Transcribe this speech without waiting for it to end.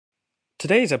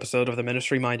Today's episode of the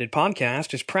Ministry Minded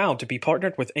Podcast is proud to be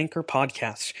partnered with Anchor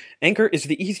Podcasts. Anchor is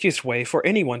the easiest way for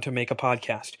anyone to make a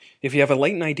podcast. If you have a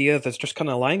latent idea that's just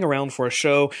kind of lying around for a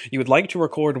show you would like to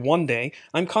record one day,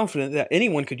 I'm confident that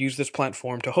anyone could use this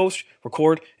platform to host,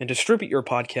 record, and distribute your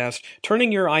podcast,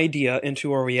 turning your idea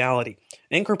into a reality.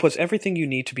 Anchor puts everything you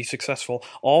need to be successful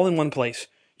all in one place.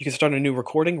 You can start a new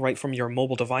recording right from your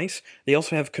mobile device. They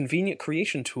also have convenient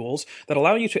creation tools that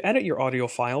allow you to edit your audio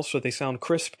files so they sound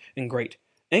crisp and great.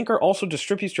 Anchor also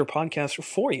distributes your podcast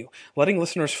for you, letting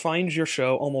listeners find your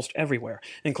show almost everywhere,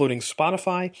 including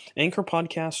Spotify, Anchor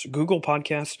Podcasts, Google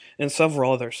Podcasts, and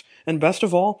several others. And best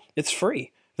of all, it's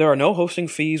free. There are no hosting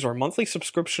fees or monthly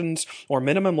subscriptions or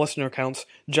minimum listener counts,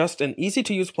 just an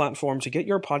easy-to-use platform to get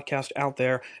your podcast out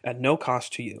there at no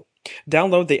cost to you.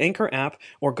 Download the Anchor app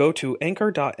or go to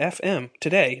anchor.fm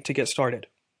today to get started.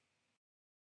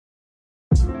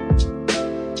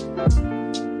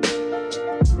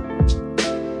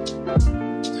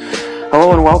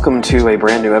 Hello and welcome to a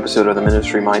brand new episode of the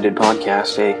Ministry Minded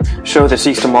Podcast, a show that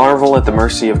seeks to marvel at the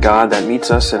mercy of God that meets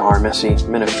us in our messy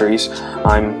ministries.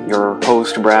 I'm your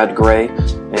host, Brad Gray,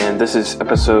 and this is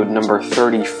episode number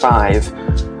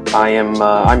 35.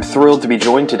 I'm thrilled to be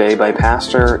joined today by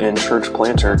pastor and church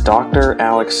planter Dr.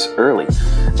 Alex Early.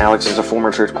 Alex is a former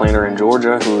church planter in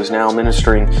Georgia who is now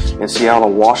ministering in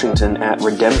Seattle, Washington at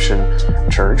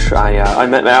Redemption Church. I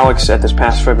met Alex at this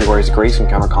past February's Grace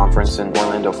Encounter Conference in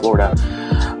Orlando, Florida,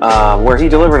 where he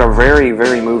delivered a very,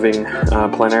 very moving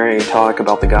plenary talk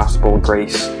about the gospel of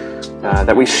grace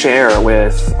that we share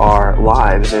with our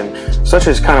lives, and such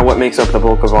is kind of what makes up the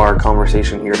bulk of our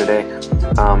conversation here today.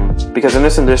 Because in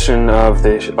this edition of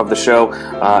the show,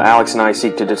 Alex and I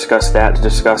seek to discuss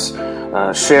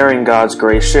sharing God's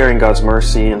grace, sharing God's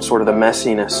mercy, and sort of the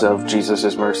messiness of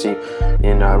Jesus' mercy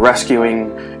in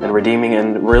rescuing and redeeming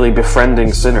and really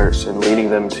befriending sinners and leading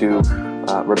them to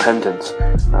repentance.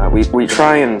 We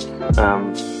try and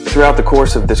throughout the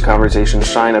course of this conversation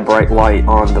shine a bright light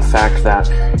on the fact that,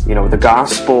 the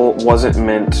gospel wasn't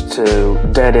meant to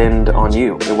dead end on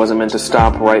you. It wasn't meant to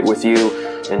stop right with you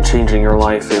and changing your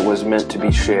life. It was meant to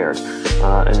be shared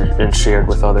and shared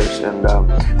with others. And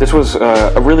this was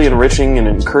a really enriching and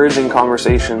encouraging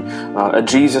conversation, a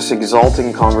Jesus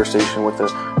exalting conversation with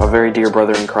a very dear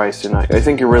brother in Christ. And I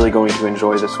think you're really going to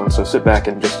enjoy this one. So sit back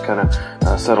and just kind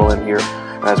of settle in here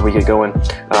as we get going.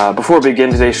 Before we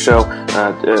begin today's show,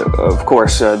 of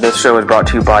course, this show is brought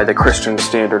to you by the Christian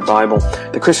Standard Bible.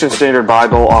 The Christian Standard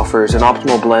Bible offers an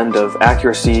optimal blend of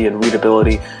accuracy and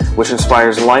readability, which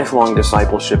inspires lifelong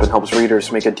discipleship and helps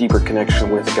readers make a deeper connection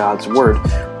with God's Word.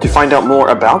 To find out more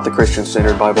about the Christian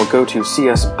Standard Bible, go to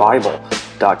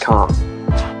csbible.com.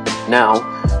 Now,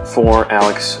 for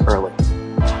Alex Early.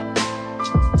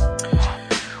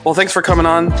 Well, thanks for coming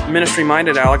on Ministry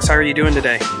Minded, Alex. How are you doing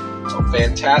today?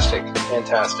 Fantastic.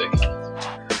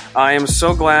 I am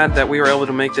so glad that we were able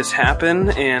to make this happen,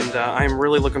 and I'm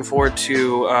really looking forward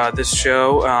to this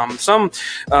show. Some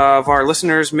of our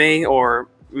listeners may or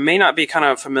may not be kind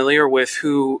of familiar with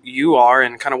who you are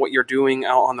and kind of what you're doing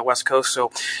out on the West Coast.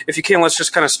 So if you can, let's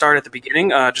just kind of start at the beginning.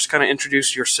 Just kind of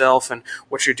introduce yourself and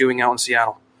what you're doing out in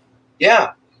Seattle.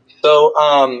 Yeah. So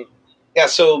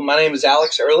my name is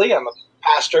Alex Early. I'm a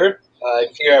pastor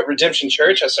here at Redemption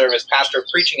Church. I serve as pastor of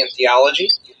preaching and theology.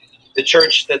 The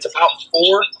church that's about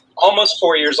almost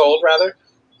 4 years old, rather.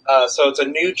 So it's a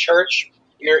new church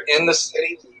here in the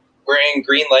city. We're in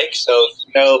Green Lake, so if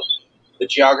you know the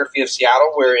geography of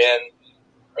Seattle, we're in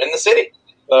the city.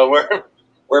 So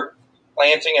we're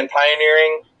planting and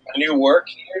pioneering a new work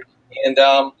here, and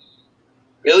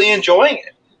really enjoying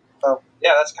it. So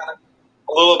yeah, that's kind of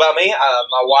a little about me.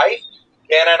 My wife,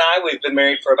 Anna, and I, we've been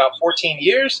married for about 14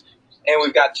 years. And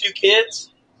we've got 2 kids,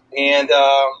 and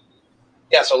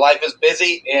so life is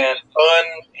busy and fun,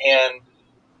 and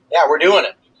yeah, we're doing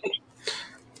it.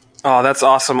 Oh, that's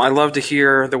awesome. I love to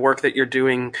hear the work that you're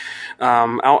doing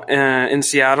out in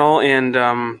Seattle. And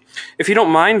if you don't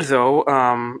mind, though,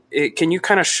 can you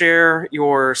kind of share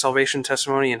your salvation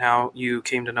testimony and how you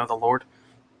came to know the Lord?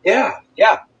 Yeah.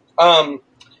 So I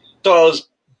was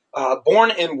born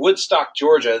in Woodstock,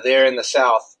 Georgia, there in the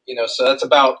South, so that's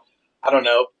about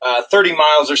 30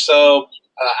 miles or so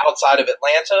outside of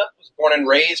Atlanta. I was born and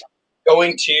raised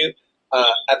going to,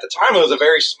 at the time, it was a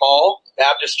very small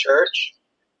Baptist church.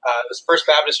 It was First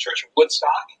Baptist Church of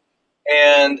Woodstock.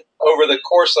 And over the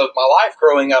course of my life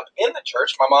growing up in the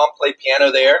church, my mom played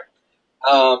piano there.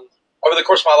 Over the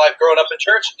course of my life growing up in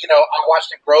church, I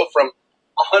watched it grow from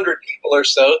 100 people or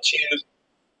so to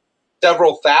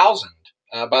several thousand.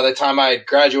 By the time I had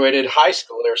graduated high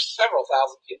school, there were several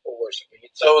thousand people worshiping.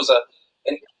 So it was an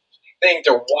interesting thing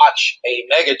to watch a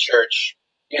mega church,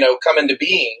 come into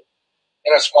being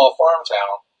in a small farm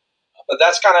town. But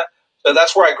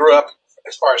that's where I grew up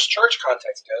as far as church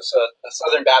context goes. So a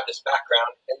Southern Baptist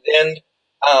background, and then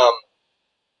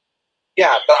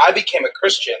but I became a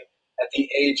Christian at the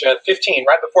age of 15,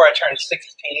 right before I turned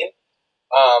 16,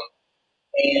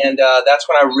 and that's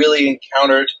when I really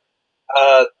encountered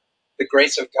the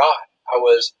grace of God. I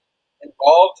was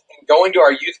involved in going to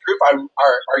our youth group.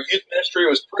 Our youth ministry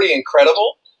was pretty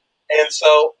incredible, and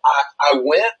so I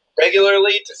went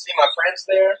regularly to see my friends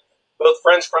there, both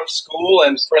friends from school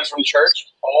and friends from church,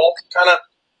 all kind of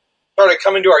started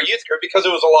coming to our youth group because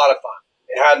it was a lot of fun.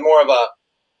 It had more of a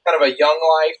kind of a young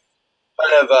life,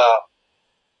 kind of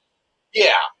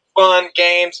fun,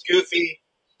 games, goofy,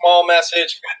 small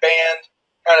message, good band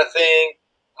kind of thing.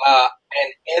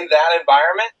 And in that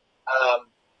environment,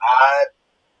 I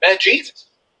met Jesus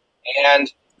and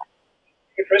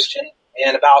became a Christian.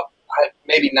 And about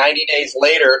maybe 90 days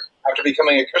later, after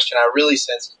becoming a Christian, I really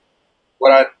sensed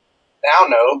what I now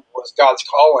know was God's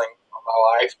calling on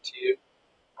my life to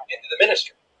into the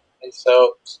ministry. And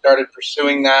so started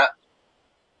pursuing that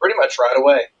pretty much right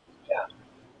away. Yeah.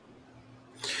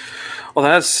 Well,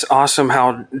 that's awesome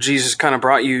how Jesus kind of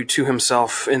brought you to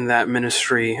himself in that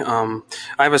ministry. I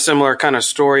have a similar kind of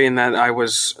story in that I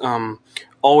was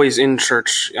always in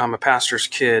church. I'm a pastor's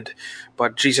kid,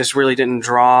 but Jesus really didn't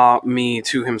draw me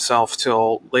to himself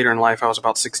till later in life. I was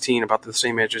about 16, about the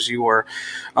same age as you were.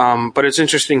 But it's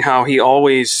interesting how he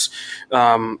always,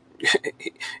 I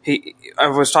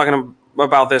was talking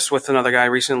about this with another guy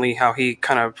recently, how he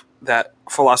kind of, that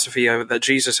philosophy of that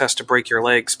Jesus has to break your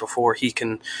legs before he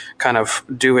can kind of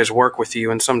do his work with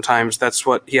you. And sometimes that's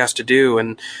what he has to do.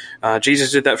 And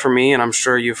Jesus did that for me. And I'm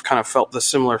sure you've kind of felt the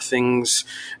similar things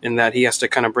in that he has to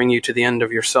kind of bring you to the end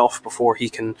of yourself before he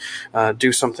can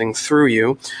do something through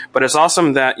you. But it's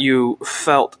awesome that you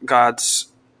felt God's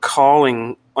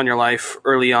calling on your life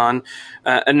early on.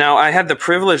 And now I had the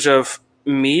privilege of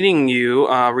meeting you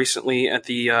recently at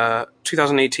the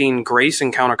 2018 Grace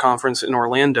Encounter Conference in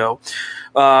Orlando,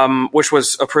 which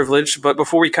was a privilege. But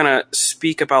before we kind of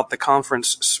speak about the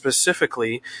conference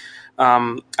specifically,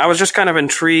 I was just kind of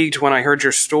intrigued when I heard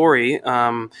your story,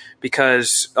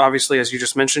 because obviously, as you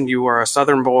just mentioned, you were a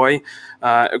Southern boy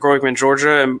growing up in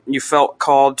Georgia, and you felt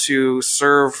called to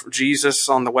serve Jesus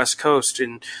on the West Coast.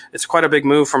 And it's quite a big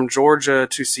move from Georgia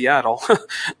to Seattle.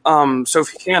 So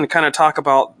if you can kind of talk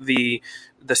about the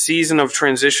season of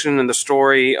transition and the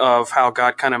story of how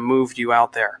God kind of moved you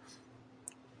out there.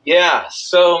 Yeah.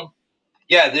 So,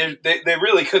 they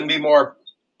really couldn't be more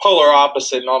polar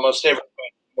opposite in almost every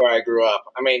where I grew up.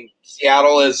 I mean,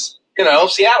 Seattle is,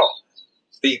 Seattle.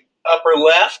 It's the upper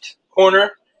left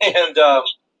corner, and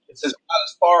it's about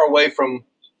as far away from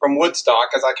Woodstock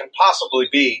as I can possibly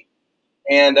be.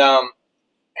 And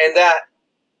that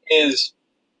is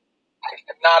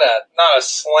not a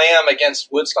slam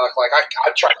against Woodstock. Like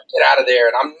I try to get out of there,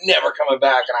 and I'm never coming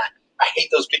back. And I hate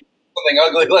those people. Something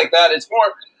ugly like that. It's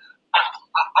more.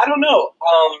 I don't know.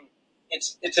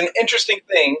 It's an interesting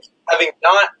thing. Having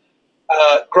not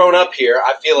grown up here,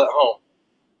 I feel at home.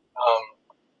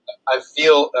 I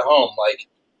feel at home. Like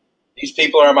these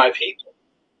people are my people,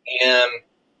 and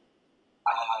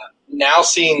now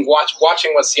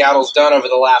watching what Seattle's done over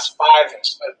the last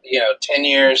 10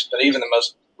 years, but even the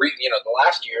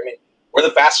last year. I mean, we're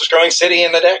the fastest growing city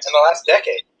in the last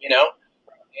decade.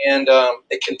 And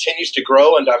it continues to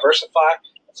grow and diversify.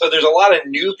 So there's a lot of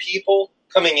new people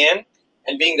coming in,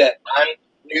 and being that I'm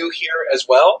new here as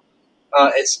well,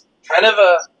 it's kind of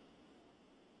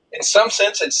in some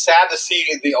sense, it's sad to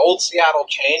see the old Seattle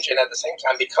change, and at the same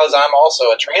time, because I'm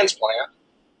also a transplant,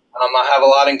 I have a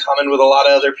lot in common with a lot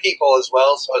of other people as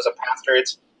well. So as a pastor,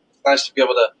 it's nice to be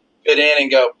able to fit in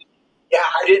and go, yeah,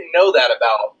 I didn't know that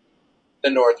about the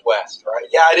Northwest, right?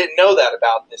 Yeah, I didn't know that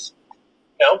about this,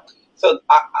 So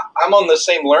I'm on the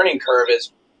same learning curve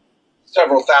as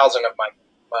several thousand of my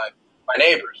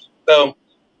neighbors. So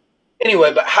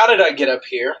anyway, but how did I get up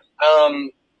here? I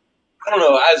don't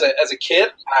know. As a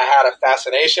kid, I had a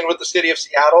fascination with the city of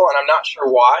Seattle, and I'm not sure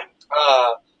why.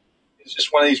 It's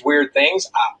just one of these weird things.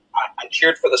 I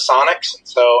cheered for the Sonics, and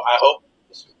so I hope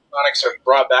the Sonics are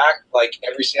brought back like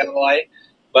every Seattleite.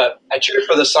 But I cheered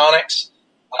for the Sonics.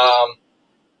 I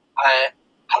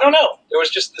don't know. There was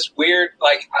just this weird,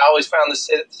 I always found the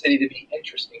city to be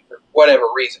interesting for whatever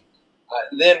reason.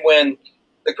 Then when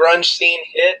the grunge scene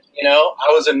hit,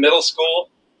 I was in middle school,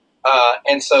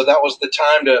 and so that was the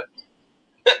time to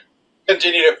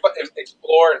continue to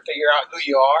explore and figure out who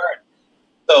you are.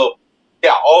 So,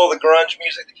 all the grunge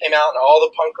music that came out and all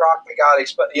the punk rock that got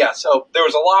exposed. Yeah, so there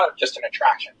was a lot of just an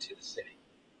attraction to the city.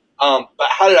 But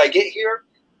how did I get here?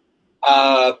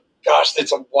 Gosh,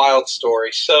 that's a wild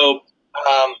story. So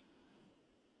I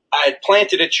had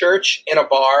planted a church in a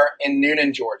bar in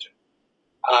Noonan, Georgia.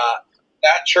 Uh,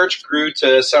 that church grew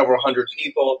to several hundred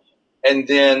people. And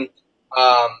then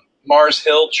Mars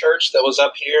Hill Church that was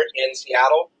up here in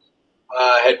Seattle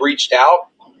had reached out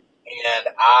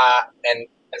and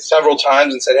several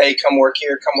times and said, hey, come work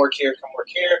here, come work here, come work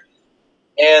here.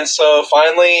 And so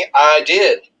finally I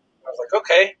did. I was like,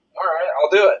 okay, all right,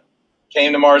 I'll do it.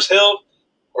 Came to Mars Hill.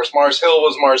 Of course, Mars Hill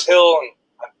was Mars Hill, and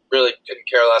I really couldn't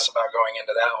care less about going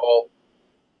into that whole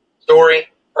story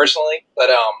personally. But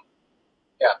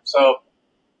yeah, so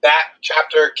that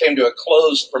chapter came to a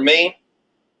close for me.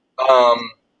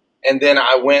 And then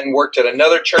I went and worked at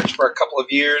another church for a couple of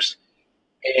years.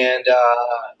 And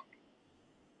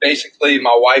basically,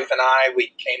 my wife and I,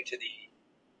 we came to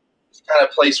this kind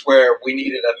of place where we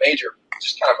needed a major,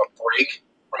 just kind of a break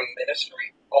from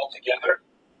ministry altogether.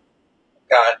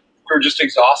 We were just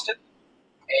exhausted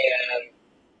and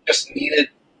just needed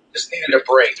a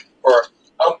break for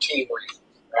umpteen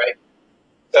reasons, right?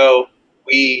 So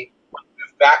we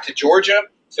moved back to Georgia,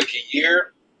 took a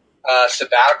year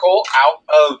sabbatical out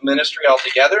of ministry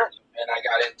altogether, and I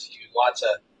got into lots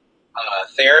of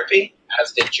therapy,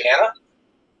 as did Jana.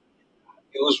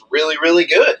 It was really, really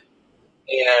good,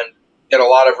 and did a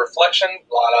lot of reflection,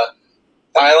 a lot of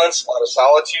silence, a lot of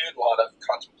solitude, a lot of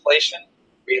contemplation,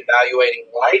 reevaluating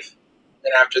life.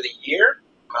 Then after the year,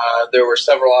 there were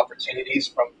several opportunities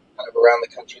from kind of around the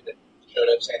country that showed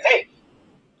up saying, hey,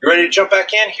 you ready to jump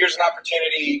back in? Here's an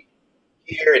opportunity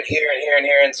here and here and here and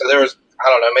here. And so there was, I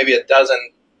don't know, maybe a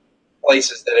dozen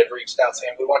places that had reached out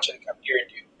saying, we want you to come here and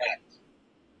do X.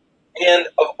 And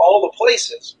of all the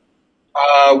places,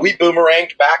 we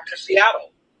boomeranged back to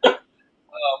Seattle.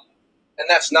 And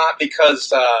that's not because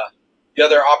the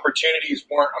other opportunities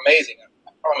weren't amazing.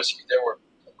 I promise you, there were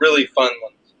really fun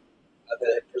ones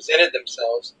that had presented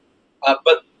themselves.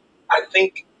 But I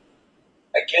think,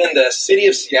 again, the city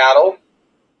of Seattle,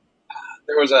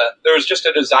 there was just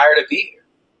a desire to be here.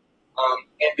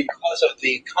 And because of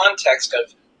the context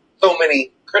of so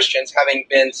many Christians having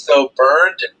been so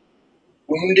burned and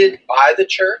wounded by the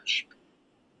church,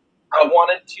 I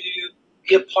wanted to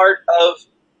be a part of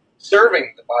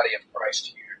serving the body of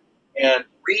Christ here and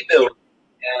rebuilding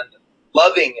and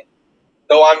loving.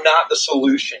 Though I'm not the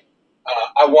solution,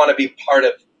 I want to be part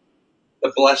of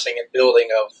the blessing and building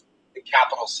of the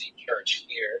capital C church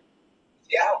here in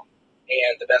Seattle.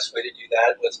 And the best way to do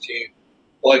that was to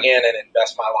plug in and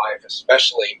invest my life,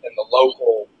 especially in the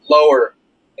local lower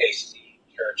AC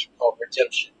church called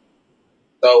Redemption.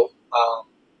 So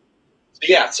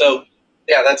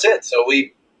that's it. So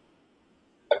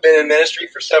I've been in ministry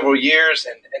for several years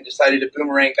and decided to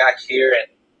boomerang back here and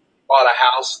bought a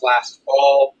house last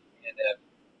fall and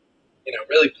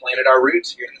really planted our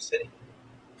roots here in the city.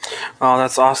 Oh,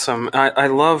 that's awesome. I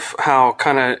love how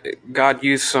kind of God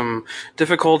used some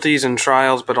difficulties and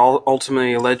trials, but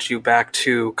ultimately led you back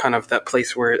to kind of that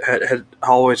place where it had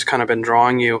always kind of been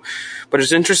drawing you. But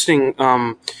it's interesting.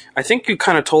 I think you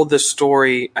kind of told this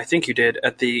story, I think you did,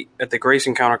 at the Grace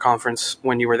Encounter conference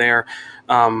when you were there.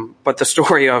 But the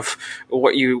story of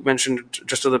what you mentioned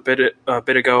just a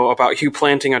bit ago about you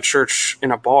planting a church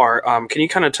in a bar, can you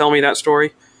kind of tell me that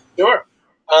story? Sure.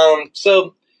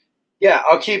 Yeah,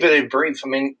 I'll keep it in brief. I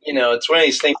mean, it's one of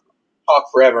these things you talk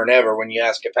forever and ever when you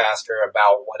ask a pastor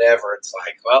about whatever. It's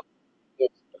like, well, there's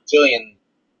a bajillion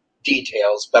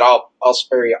details, but I'll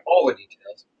spare you all the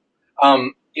details.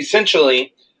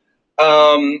 Essentially,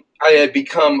 I had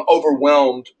become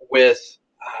overwhelmed with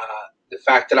the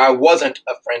fact that I wasn't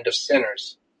a friend of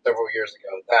sinners several years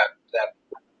ago. That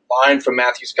line from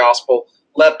Matthew's Gospel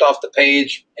leapt off the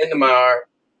page into my heart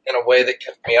in a way that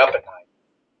kept me up at night.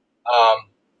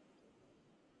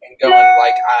 And going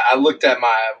like I looked at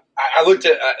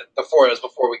before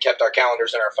we kept our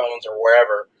calendars in our phones or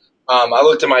wherever. I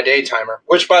looked at my day timer,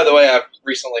 which by the way I've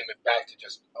recently moved back to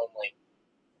just only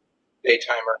day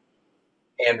timer,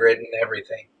 handwritten,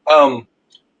 everything. I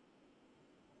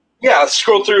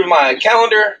scrolled through my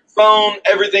calendar, phone,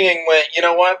 everything, and went, you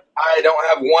know what? I don't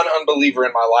have one unbeliever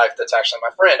in my life that's actually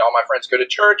my friend. All my friends go to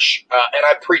church, and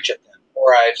I preach at them,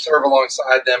 or I serve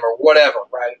alongside them, or whatever,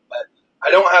 right? But I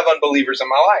don't have unbelievers in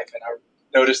my life. And I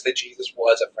noticed that Jesus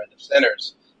was a friend of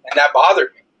sinners. And that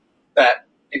bothered me. That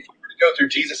if you were to go through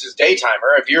Jesus' day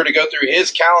timer, if you were to go through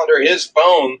his calendar, his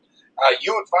phone,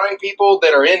 you would find people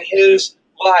that are in his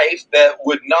life that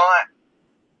would not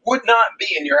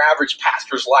be in your average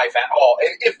pastor's life at all.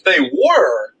 And if they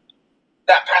were,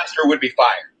 that pastor would be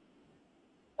fired.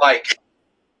 Like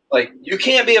you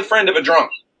can't be a friend of a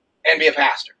drunk and be a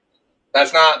pastor.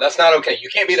 That's not okay. You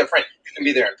can't be their friend. You can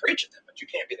be there and preach at them, but you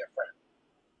can't be their friend.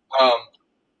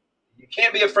 You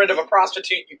can't be a friend of a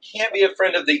prostitute. You can't be a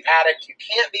friend of the addict. You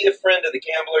can't be a friend of the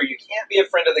gambler. You can't be a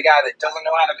friend of the guy that doesn't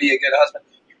know how to be a good husband.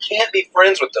 You can't be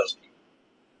friends with those people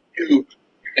who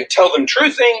you can tell them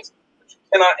true things, but you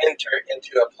cannot enter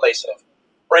into a place of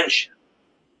friendship.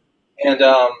 And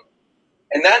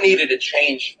that needed to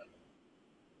change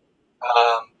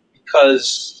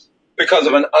because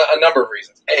of a number of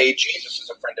reasons. A, Jesus is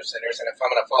a friend of sinners, and if I'm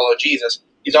going to follow Jesus,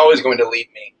 he's always going to lead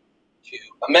me to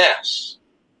a mess.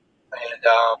 And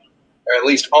or at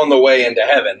least on the way into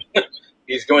heaven,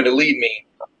 he's going to lead me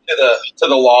to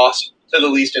the lost, to the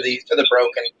least of these, to the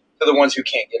broken, to the ones who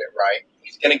can't get it right.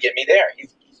 He's going to get me there.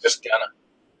 He's just gonna,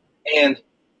 and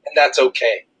that's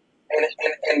okay.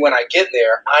 And when I get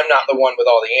there, I'm not the one with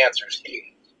all the answers.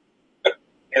 He is.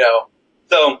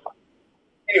 So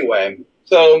anyway,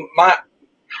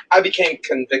 I became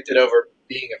convicted over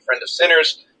being a friend of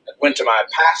sinners. I went to my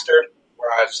pastor where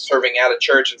I was serving at a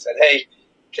church and said, "Hey,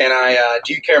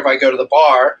 do you care if I go to the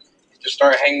bar to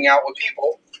start hanging out with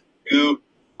people who,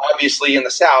 obviously in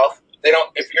the South,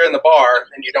 if you're in the bar,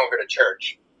 then you don't go to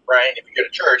church, right? If you go to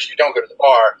church, you don't go to the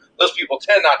bar. Those people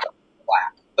tend not to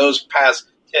overlap. Those paths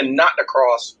tend not to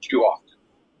cross too often."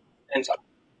 And so I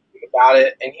think about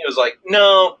it, and he was like,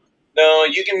 no,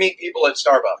 you can meet people at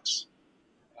Starbucks.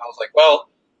 And I was like, well,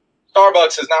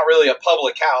 Starbucks is not really a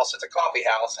public house. It's a coffee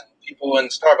house, and people in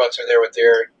Starbucks are there with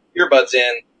their earbuds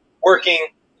in, working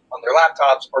on their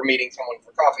laptops or meeting someone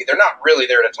for coffee. They're not really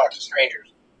there to talk to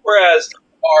strangers. Whereas the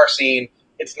bar scene,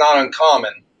 it's not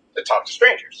uncommon to talk to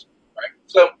strangers, right?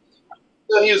 So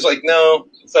he was like, no.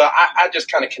 So I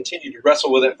just kind of continued to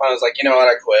wrestle with it. And finally, I was like, you know what?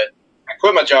 I quit. I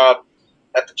quit my job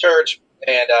at the church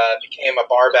and became a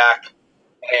bar back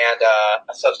and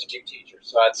a substitute teacher.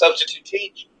 So I'd substitute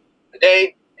teach the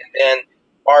day and then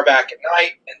bar back at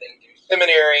night and then do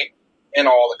seminary and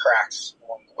all the cracks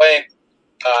along the way.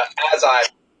 As I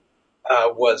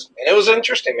and it was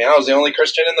interesting, man. I was the only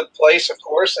Christian in the place, of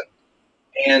course,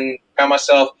 and found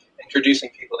myself introducing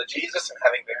people to Jesus and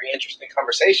having very interesting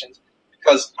conversations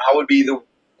because I would be the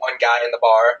one guy in the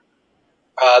bar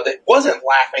that wasn't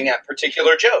laughing at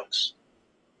particular jokes.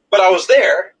 But I was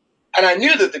there, and I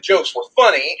knew that the jokes were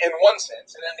funny in one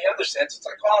sense, and in the other sense, it's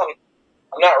like, well,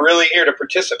 I'm not really here to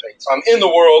participate. So I'm in the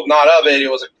world, not of it. It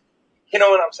was you know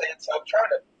what I'm saying? So I'm trying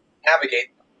to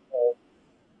navigate the whole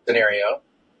scenario.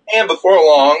 And before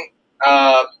long,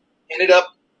 ended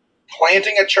up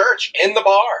planting a church in the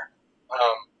bar.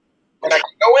 And I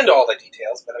can go into all the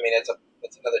details, but I mean, it's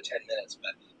another 10 minutes,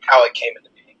 but how it came into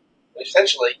being. But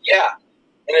essentially,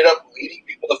 ended up leading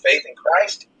people to faith in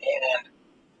Christ, and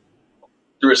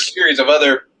through a series of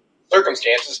other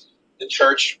circumstances, the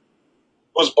church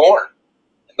was born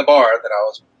in the bar that I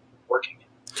was working in.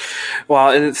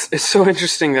 Well, and it's so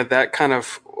interesting that kind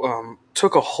of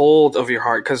took a hold of your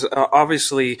heart, because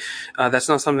obviously that's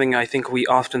not something I think we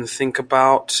often think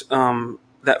about.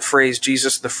 That phrase,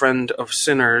 Jesus, the friend of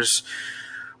sinners,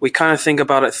 we kind of think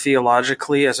about it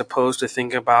theologically as opposed to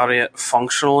think about it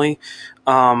functionally.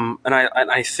 And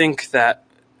I think that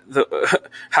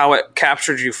how it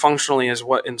captured you functionally is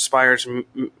what inspires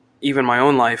even my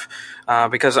own life,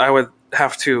 because I would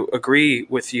have to agree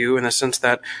with you in the sense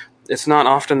that it's not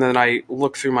often that I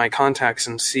look through my contacts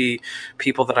and see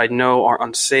people that I know are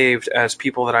unsaved as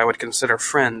people that I would consider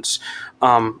friends.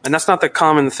 And that's not the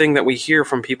common thing that we hear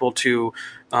from people to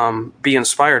be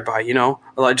inspired by,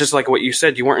 just like what you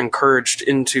said, you weren't encouraged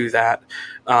into that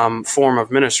form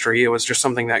of ministry. It was just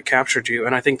something that captured you.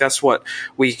 And I think that's what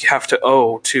we have to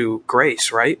owe to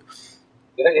grace, right?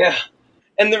 Yeah.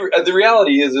 And the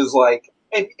reality is like,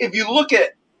 if you look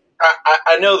at,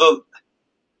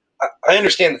 I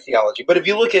understand the theology, but if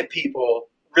you look at people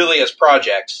really as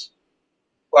projects,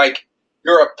 like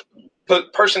you're a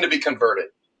person to be converted,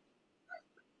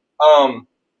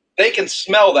 they can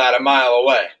smell that a mile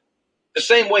away. The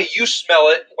same way you smell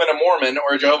it when a Mormon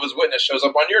or a Jehovah's Witness shows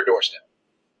up on your doorstep.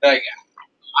 Like,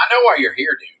 I know why you're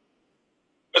here, dude.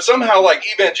 But somehow, like,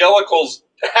 evangelicals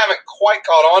haven't quite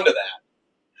caught on to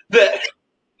that. That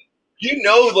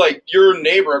like your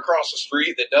neighbor across the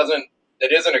street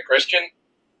that isn't a Christian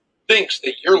thinks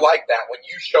that you're like that when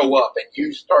you show up and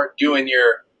you start doing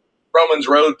your Romans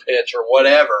Road pitch or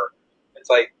whatever. It's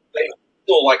like they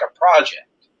feel like a project.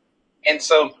 And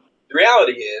so the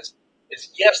reality is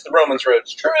yes, the Romans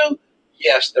Road's true.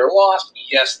 Yes, they're lost.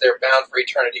 Yes, they're bound for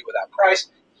eternity without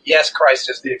Christ. Yes, Christ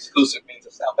is the exclusive means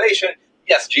of salvation.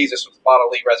 Yes, Jesus was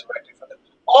bodily resurrected from them.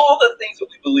 All the things that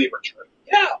we believe are true.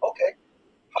 Yeah, okay.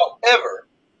 However,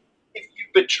 if you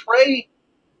betray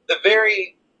the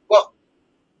very,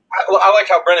 I like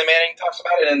how Brennan Manning talks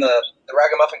about it in the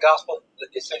Ragamuffin Gospel.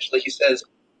 Essentially, he says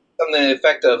something to the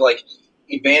effect of, like,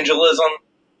 evangelism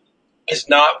is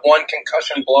not one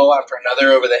concussion blow after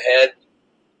another over the head,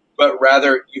 but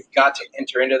rather you've got to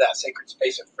enter into that sacred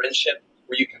space of friendship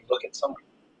where you can look at someone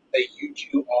that you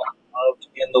two are loved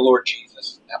in the Lord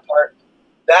Jesus. That part,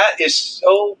 that's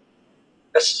so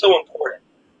important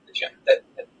that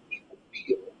people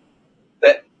feel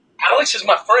that Alex is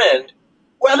my friend,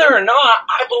 whether or not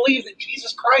I believe that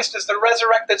Jesus Christ is the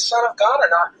resurrected Son of God or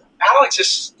not. Alex is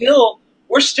still,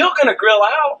 we're still going to grill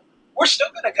out. We're still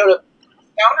going to go to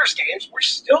Founders games. We're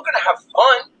still going to have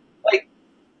fun. Like,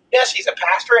 yes, he's a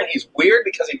pastor and he's weird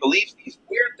because he believes these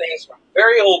weird things from a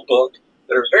very old book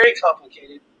that are very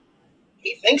complicated.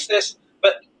 He thinks this,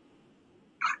 but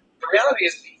the reality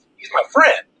is he's my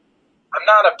friend. I'm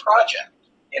not a project,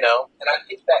 and I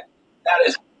think that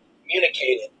is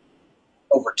communicated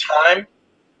over time, and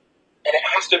it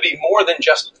has to be more than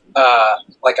just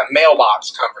like a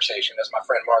mailbox conversation, as my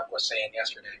friend Mark was saying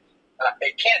yesterday.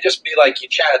 It can't just be like you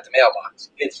chat at the mailbox.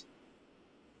 It's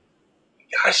you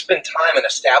gotta spend time and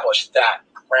establish that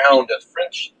ground of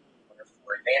friendship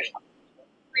for evangelism.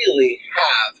 Really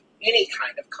have any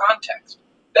kind of context.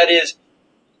 That is,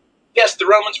 yes, the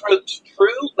Romans Road's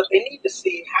true, but they need to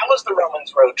see how is the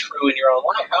Romans Road true in your own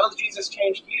life? How has Jesus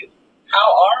changed you?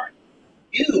 How are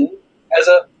you as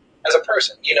a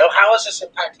person? How has this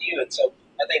impacted you? And so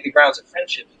I think the grounds of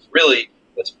friendship is really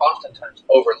what's oftentimes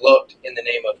overlooked in the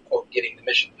name of, quote, getting the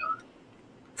mission done.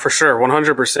 For sure,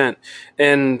 100%.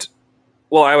 And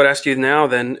well, I would ask you now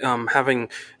then, having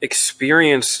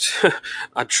experienced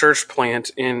a church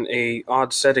plant in a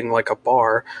odd setting like a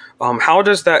bar, how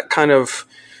does that kind of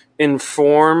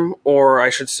inform, or I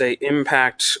should say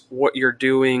impact, what you're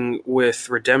doing with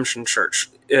Redemption Church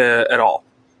at all?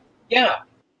 Yeah.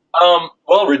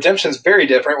 Well, Redemption's very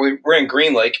different. We're in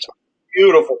Green Lake. It's a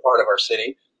beautiful part of our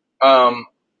city.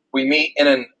 We meet in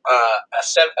a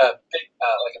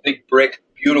big brick,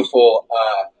 beautiful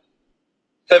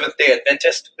Seventh-day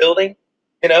Adventist building.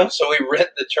 So we rent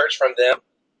the church from them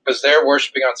because they're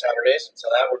worshiping on Saturdays, and so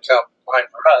that works out fine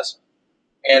for us.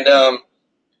 And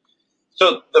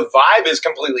so the vibe is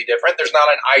completely different. There's not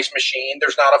an ice machine.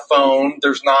 There's not a phone.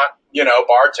 There's not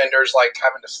bartenders like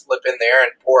having to slip in there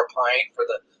and pour a pint for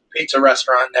the pizza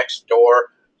restaurant next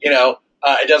door.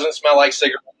 It doesn't smell like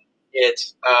cigarettes.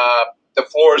 It's the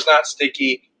floor is not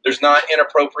sticky. There's not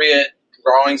inappropriate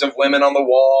drawings of women on the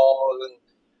walls, and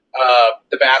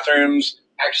the bathrooms,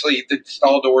 actually the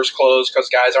stall doors closed because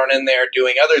guys aren't in there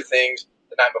doing other things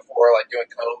the night before, like doing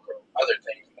coke or other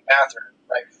things in the bathroom,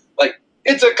 right? Like,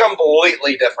 it's a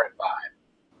completely different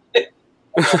vibe.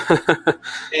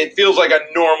 It feels like a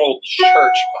normal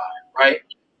church vibe, right?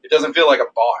 It doesn't feel like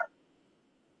a bar.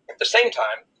 At the same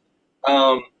time,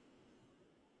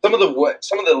 some of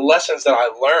the lessons that I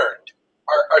learned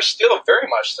are still very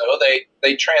much so.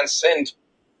 They transcend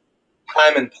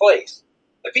time and place.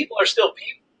 The people are still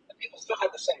people. The people still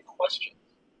have the same questions.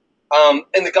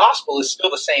 And the gospel is still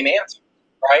the same answer,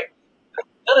 right?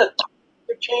 None of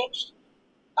it changed.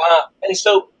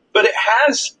 But it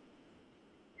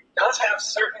does have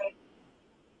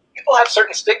people have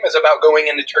certain stigmas about going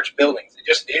into church buildings. They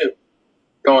just do.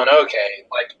 Going, okay,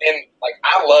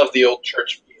 I love the old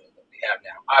church feel that we have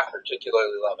now. I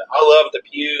particularly love it. I love the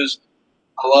pews.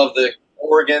 I love the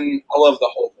organ. I love the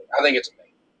whole thing. I think it's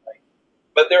amazing, right?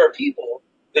 But there are people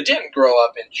that didn't grow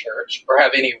up in church or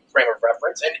have any frame of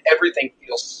reference, and everything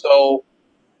feels so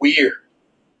weird.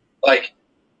 Like,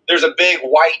 there's a big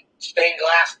white stained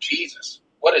glass Jesus.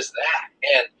 What is that?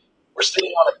 And we're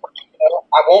sitting on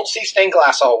I won't see stained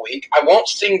glass all week. I won't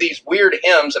sing these weird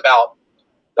hymns about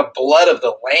the blood of the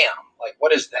lamb. Like,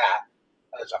 what is that?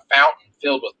 There's a fountain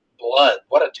filled with blood.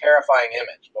 What a terrifying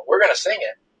image. But we're going to sing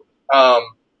it.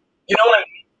 You know what I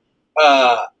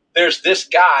mean? There's this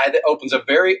guy that opens a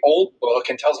very old book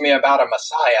and tells me about a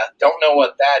Messiah. Don't know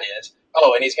what that is.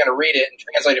 Oh, and he's going to read it and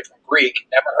translate it from Greek.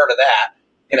 Never heard of that,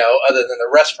 other than the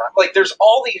restaurant. Like, there's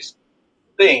all these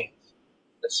things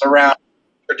that surround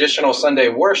traditional Sunday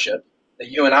worship that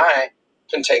you and I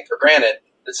can take for granted,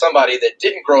 that somebody that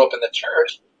didn't grow up in the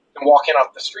church can walk in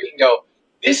off the street and go,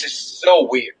 this is so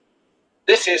weird.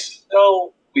 This is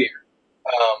so weird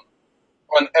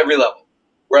on every level.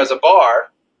 Whereas a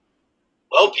bar,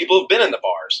 well, people have been in the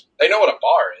bars. They know what a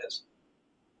bar is.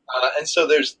 And so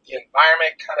there's the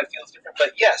environment kind of feels different.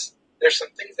 But yes, there's some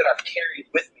things that I've carried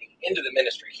with me into the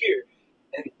ministry here.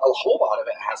 And a whole lot of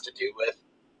it has to do with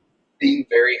being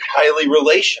very highly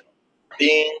relational,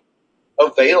 being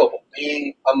available,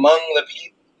 being among the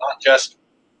people, not just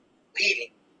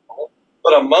leading people,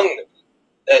 but among the people.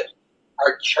 That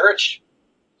our church,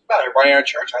 about everybody in our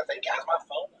church, I think, has my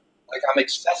phone number. Like, I'm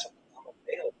accessible, I'm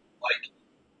available. Like,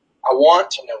 I want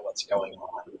to know what's going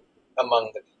on.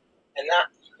 among the people. And that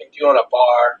you can do on a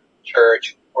bar,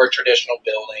 church, or a traditional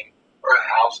building, or a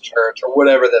house church, or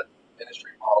whatever the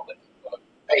ministry model that you want to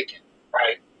make it,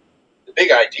 right? The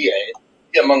big idea is to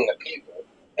be among the people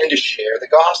and to share the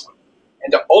gospel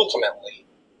and to ultimately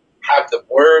have the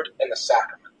word and the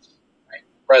sacraments, right,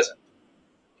 present,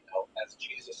 as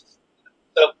Jesus is.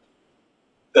 So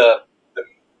the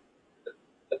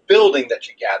building that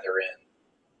you gather in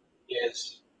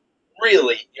is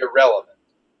really irrelevant.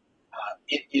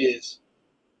 It is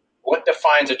what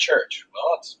defines a church.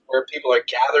 Well, it's where people are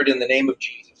gathered in the name of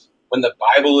Jesus, when the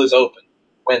Bible is open,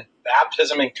 when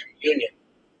baptism and communion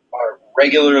are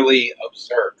regularly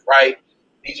observed, right?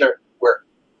 These are where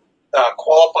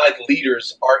qualified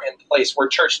leaders are in place, where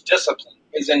church discipline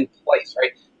is in place,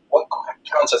 right? What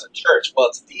counts as a church? Well,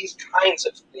 it's these kinds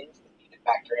of things that need to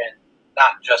factor in,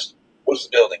 not just what's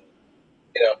the building,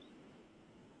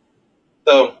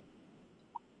 So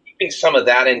keeping some of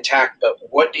that intact, but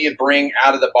what do you bring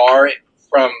out of the bar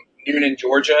from Noonan,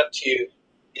 Georgia to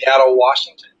Seattle,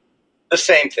 Washington? The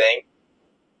same thing,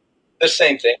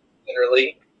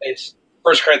 literally. It's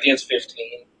 1 Corinthians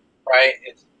 15, right?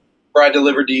 It's for I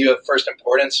delivered to you of first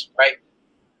importance, right?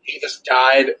 Jesus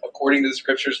died according to the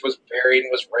scriptures, was buried,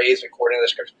 and was raised according to the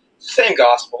scriptures. Same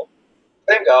gospel,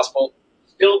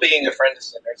 still being a friend to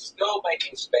sinners, still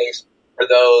making space for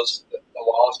those, the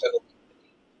lost, and the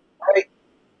right?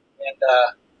 And,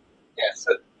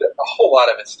 so a whole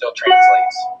lot of it still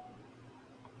translates.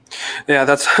 Yeah,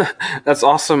 that's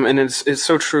awesome, and it's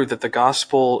so true that the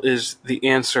gospel is the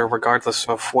answer, regardless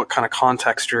of what kind of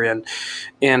context you're in.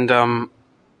 And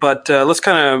but let's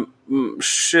kind of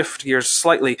shift gears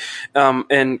slightly,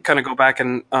 and kind of go back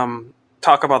and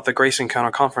talk about the Grace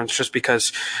Encounter Conference, just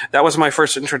because that was my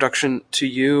first introduction to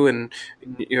you and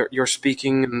your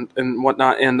speaking and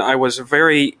whatnot, and I was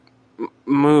very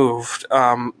moved.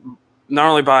 Not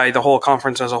only by the whole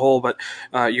conference as a whole, but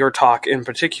your talk in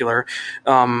particular.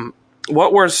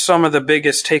 What were some of the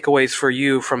biggest takeaways for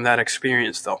you from that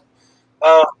experience, though?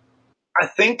 I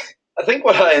think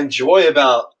what I enjoy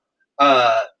about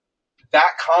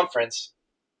that conference,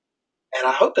 and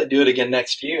I hope they do it again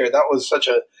next year. It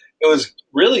was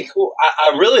really cool.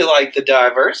 I really like the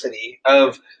diversity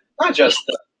of not just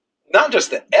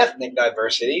the ethnic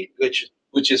diversity, which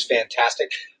is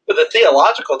fantastic, but the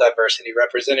theological diversity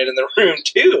represented in the room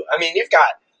too. I mean, you've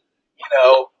got,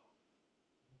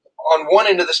 on one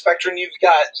end of the spectrum, you've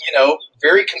got,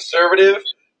 very conservative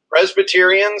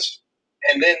Presbyterians,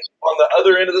 and then on the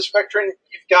other end of the spectrum,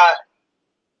 you've got,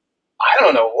 I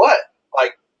don't know what,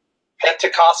 like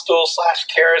Pentecostal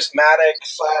 / charismatic /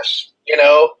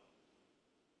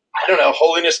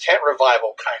 holiness tent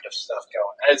revival kind of stuff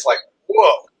going. And it's like,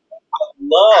 whoa, I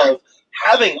love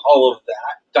having all of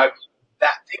that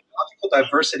theological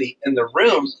diversity in the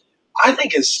room. I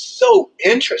think is so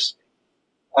interesting.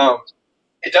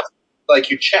 It doesn't like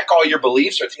you check all your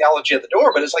beliefs or theology at the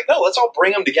door, but it's like, no, let's all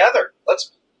bring them together.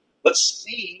 Let's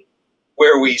see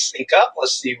where we sync up.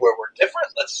 Let's see where we're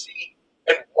different. Let's see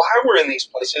and why we're in these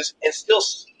places, and still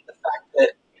see the fact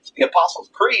that it's the Apostles'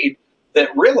 Creed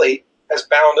that really has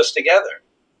bound us together.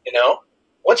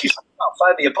 Once you step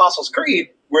outside the Apostles' Creed,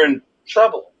 we're in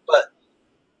trouble.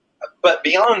 But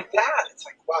beyond that, it's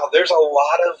like, wow, there's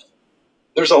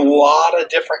a lot of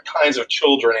different kinds of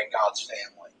children in God's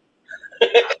family.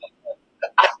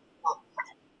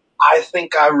 I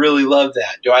think I really love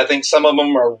that. Do I think some of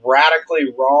them are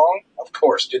radically wrong? Of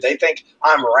course. Do they think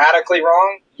I'm radically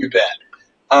wrong? You bet.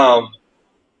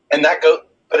 And that goes,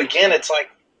 but again, it's like,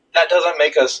 that doesn't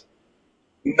make us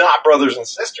not brothers and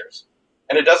sisters.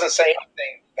 And it doesn't say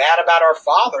anything bad about our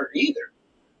Father either.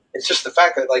 It's just the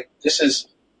fact that, like, this is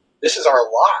our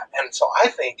lot. And so I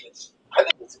think it's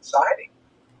exciting.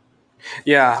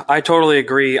 Yeah, I totally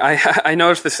agree. I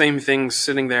noticed the same things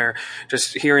sitting there,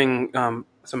 just hearing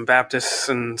some Baptists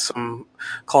and some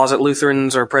closet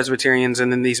Lutherans or Presbyterians,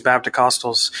 and then these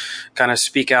Bapticostals kind of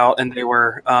speak out, and they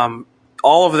were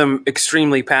all of them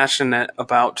extremely passionate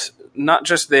about not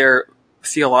just their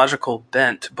theological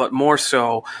bent, but more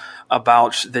so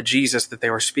about the Jesus that they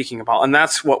were speaking about. And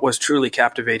that's what was truly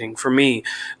captivating for me,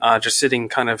 just sitting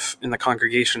kind of in the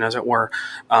congregation, as it were,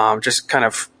 just kind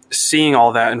of seeing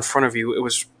all that in front of you. It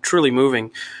was truly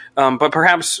moving. But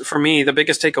perhaps for me, the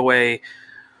biggest takeaway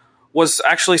was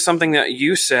actually something that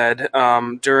you said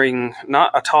during,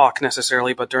 not a talk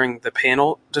necessarily, but during the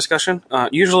panel discussion.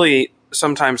 Usually,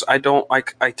 sometimes I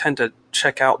tend to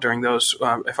check out during those,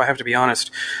 if I have to be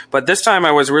honest. But this time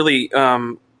I was really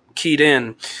keyed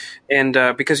in,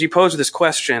 and because you posed this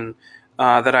question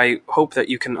that I hope that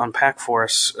you can unpack for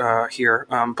us here.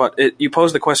 You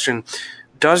posed the question,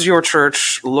 does your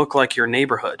church look like your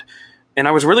neighborhood? And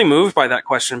I was really moved by that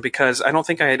question because I don't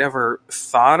think I had ever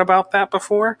thought about that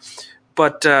before.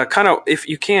 But kind of, if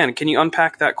you can you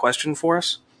unpack that question for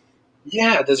us?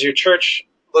 Yeah, does your church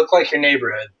look like your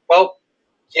neighborhood? Well,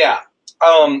 yeah.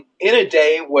 In a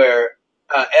day where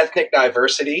ethnic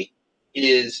diversity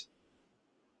is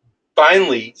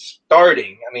finally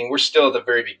starting, I mean, we're still at the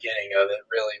very beginning of it,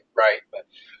 really, right? But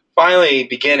finally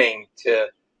beginning to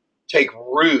take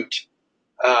root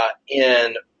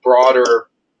in broader,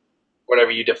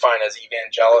 whatever you define as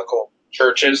evangelical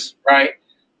churches, right?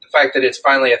 The fact that it's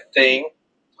finally a thing,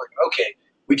 like, okay,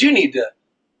 we do need to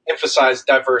emphasize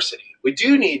diversity. We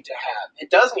do need to it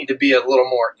does need to be a little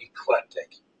more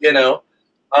eclectic, you know?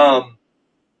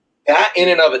 That in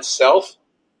and of itself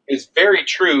is very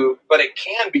true, but it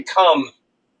can become,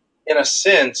 in a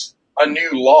sense, a new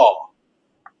law.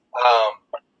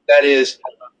 That is,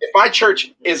 if my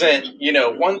church isn't,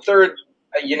 one third,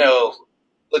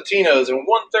 Latinos and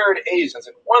one third Asians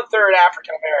and one third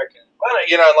African American,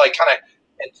 like kind of,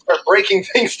 and start breaking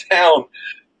things down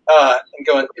and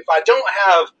going, if I don't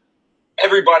have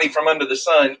everybody from under the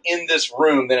sun in this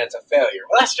room, then it's a failure.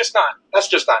 Well, that's just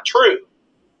not true.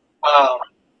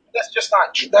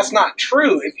 That's not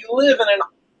true. If you live in an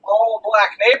all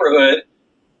black neighborhood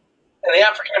and the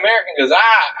African American goes,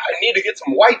 I need to get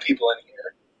some white people in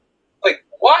here. Like,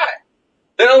 why?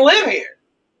 They don't live here.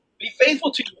 Be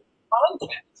faithful to your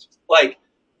context. Like,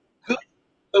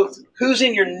 who's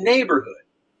in your neighborhood?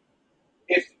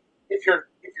 If your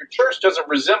church doesn't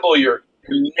resemble your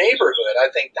neighborhood, I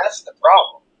think that's the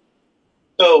problem.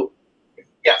 So,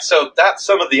 yeah, so that's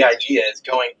some of the idea is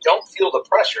going, don't feel the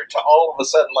pressure to all of a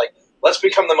sudden, like, let's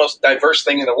become the most diverse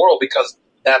thing in the world because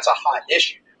that's a hot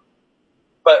issue.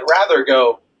 But rather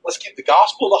go, let's keep the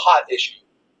gospel the hot issue.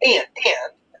 And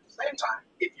at the same time,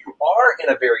 if you are in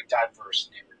a very diverse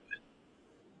neighborhood,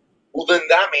 well, then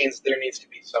that means there needs to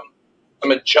be some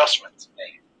adjustments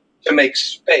made to make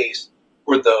space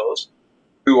for those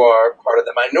who are part of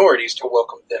the minorities to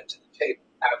welcome them to the table.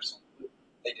 Absolutely.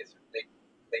 They need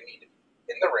to be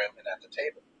in the room and at the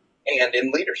table and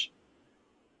in leadership.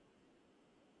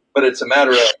 But it's a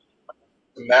matter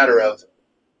of,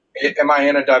 am I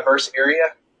in a diverse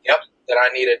area? Yep. Then I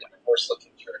need a diverse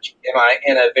looking church. Am I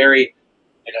in a very,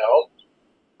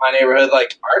 my neighborhood,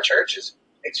 like our church is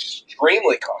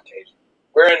extremely Caucasian.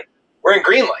 We're in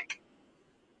Green Lake.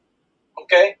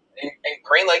 Okay? And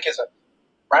Green Lake is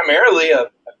primarily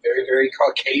a very, very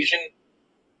Caucasian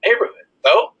neighborhood.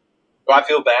 So, do I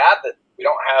feel bad that we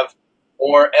don't have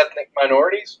more ethnic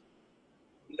minorities?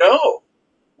 No.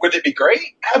 Would it be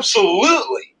great?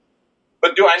 Absolutely.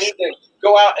 But do I need to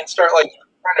go out and start like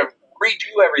trying to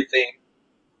redo everything?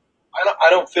 I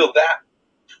don't feel that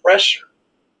pressure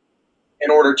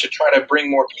in order to try to bring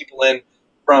more people in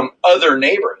from other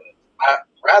neighborhoods.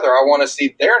 Rather, I want to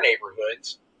see their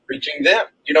neighborhoods reaching them.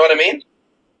 You know what I mean?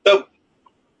 So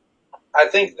I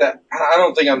think that, I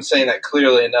don't think I'm saying that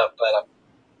clearly enough, but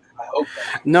I hope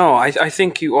that. No, I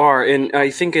think you are. And I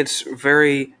think it's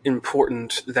very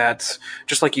important that,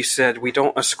 just like you said, we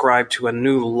don't ascribe to a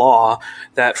new law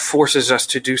that forces us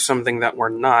to do something that we're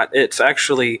not. It's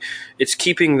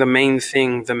keeping the main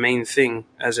thing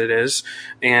as it is,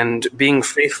 and being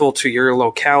faithful to your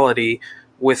locality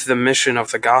with the mission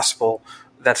of the gospel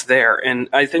that's there. And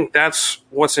I think that's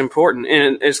what's important.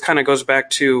 And it kind of goes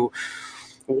back to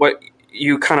what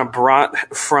you kind of brought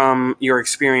from your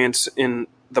experience in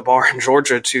the bar in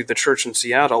Georgia to the church in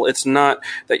Seattle. It's not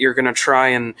that you're going to try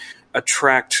and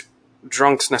attract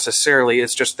drunks necessarily.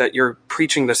 It's just that you're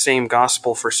preaching the same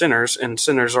gospel for sinners, and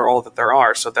sinners are all that there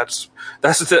are. So that's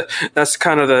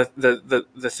kind of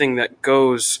the thing that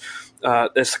goes.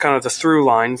 It's kind of the through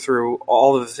line through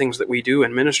all of the things that we do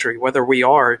in ministry, whether we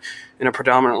are in a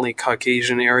predominantly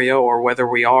Caucasian area or whether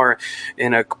we are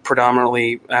in a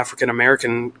predominantly African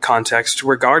American context.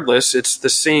 Regardless, it's the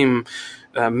same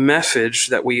message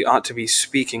that we ought to be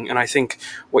speaking. And I think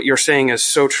what you're saying is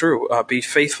so true. Be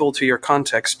faithful to your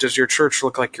context. Does your church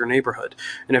look like your neighborhood?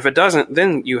 And if it doesn't,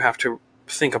 then you have to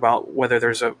think about whether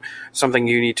there's something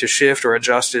you need to shift or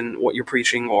adjust in what you're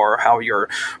preaching or how you're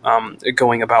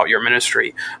going about your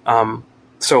ministry.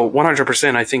 So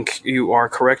 100%, I think you are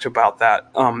correct about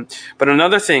that. But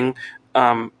another thing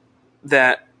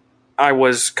that I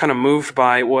was kind of moved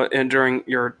by and during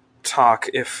your talk,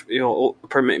 if you'll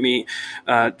permit me,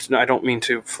 I don't mean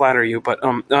to flatter you, but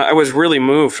I was really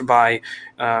moved by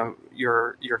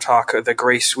your talk, The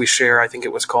Grace We Share, I think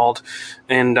it was called.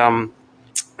 And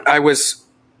I was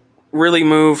really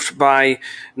moved by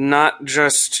not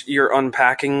just your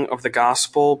unpacking of the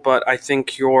gospel, but I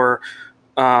think your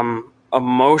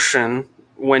emotion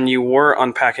when you were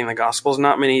unpacking the Gospels.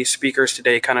 Not many speakers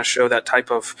today kind of show that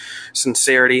type of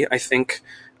sincerity, I think.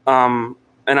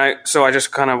 So I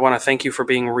just kind of want to thank you for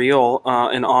being real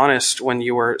and honest when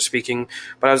you were speaking.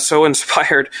 But I was so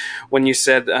inspired when you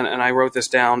said, and I wrote this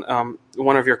down,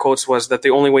 one of your quotes was that the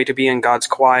only way to be in God's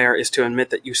choir is to admit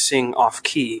that you sing off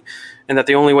key, and that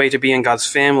the only way to be in God's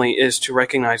family is to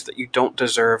recognize that you don't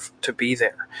deserve to be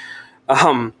there.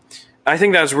 I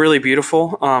think that's really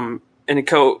beautiful. And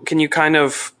can you kind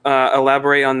of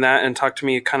elaborate on that and talk to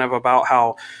me kind of about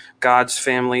how God's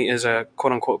family is a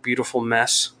quote unquote beautiful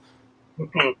mess?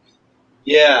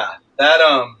 Yeah,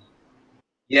 that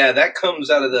comes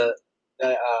out of the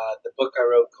book I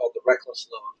wrote called The Reckless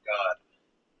Love of God,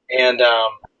 and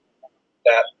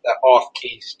that off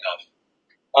key stuff.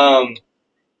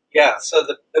 So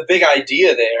the big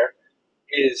idea there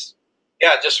is,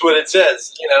 just what it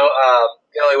says.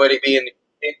 The only way to be in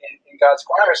God's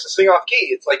choir is to sing off key.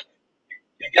 It's like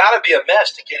you got to be a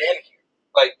mess to get in here.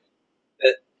 Like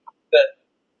the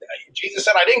Jesus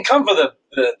said, "I didn't come for the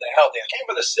healthy. I came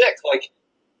for the sick." Like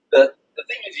the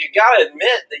thing is, you got to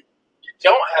admit that you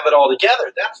don't have it all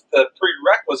together. That's the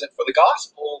prerequisite for the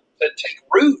gospel to take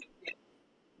root.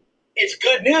 It's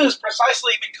good news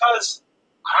precisely because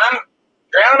I'm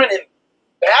drowning in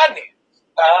bad news,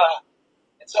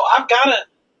 and so I've got to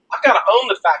own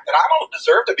the fact that I don't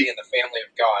deserve to be in the family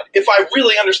of God if I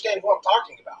really understand who I'm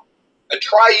talking about. The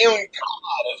triune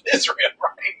God of Israel,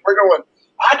 right? We're going,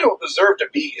 I don't deserve to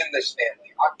be in this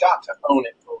family. I've got to own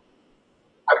it.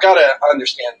 I've got to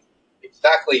understand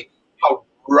exactly how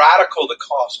radical the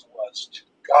cost was to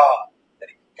God. That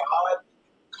God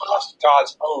cost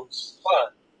God's own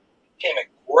Son. It came at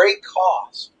great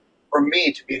cost for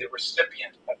me to be the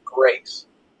recipient of grace.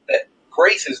 That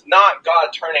grace is not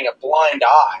God turning a blind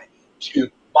eye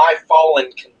to my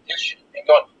fallen condition and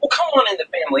going, well, come on in the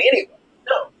family anyway.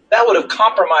 No, that would have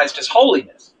compromised his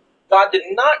holiness. God did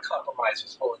not compromise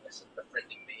his holiness in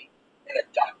befriending me and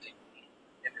adopting me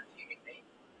and redeeming me.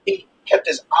 He kept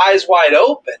his eyes wide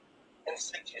open and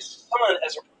sent his Son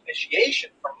as a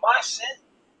propitiation for my sin.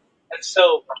 And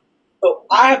so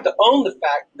I have to own the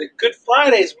fact that Good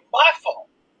Friday is my fault.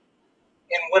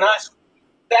 And when I see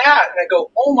that and I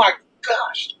go, oh my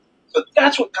gosh, so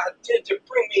that's what God did to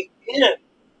bring me in.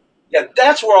 Yeah,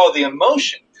 that's where all the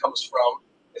emotion comes from,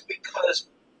 is because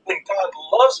when God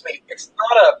loves me, it's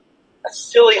not a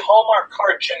silly Hallmark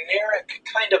card, generic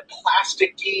kind of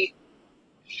plasticky,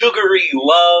 sugary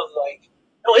love.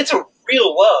 No, it's a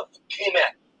real love that came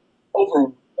at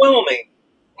overwhelming,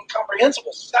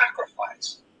 incomprehensible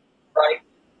sacrifice, right,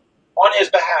 on his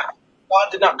behalf.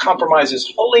 God did not compromise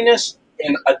his holiness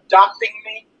in adopting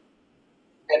me,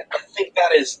 and I think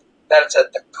that's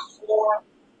at the core.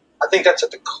 I think that's at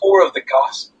the core of the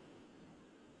gospel.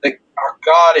 That our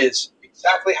God is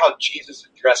exactly how Jesus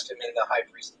addressed him in the high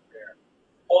priestly prayer.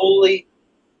 Holy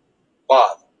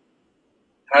Father.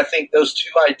 And I think those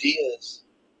two ideas,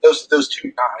 those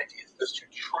two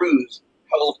truths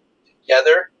held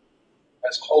together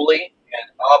as holy and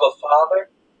Abba Father,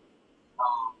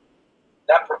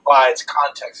 that provides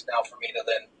context now for me to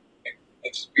then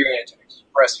experience and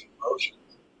express emotions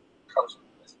that comes from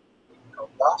this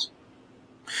gospel.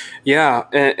 Yeah,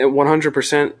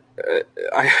 100%.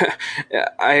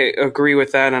 I agree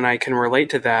with that, and I can relate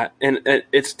to that. And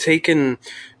it's taken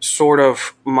sort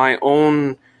of my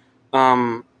own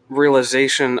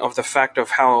realization of the fact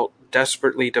of how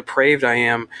desperately depraved I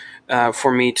am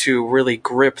for me to really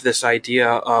grip this idea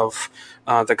of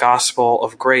the gospel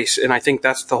of grace. And I think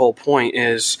that's the whole point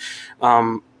is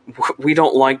we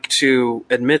don't like to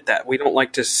admit that. We don't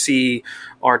like to see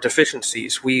our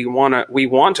deficiencies. We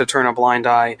want to turn a blind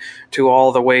eye to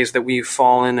all the ways that we've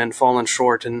fallen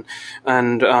short. And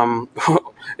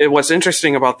what's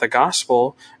interesting about the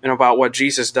gospel and about what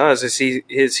Jesus does is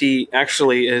he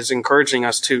actually is encouraging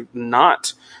us to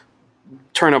not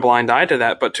turn a blind eye to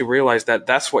that, but to realize that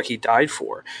that's what he died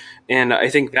for. And I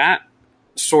think that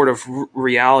sort of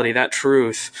reality, that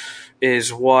truth,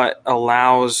 is what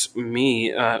allows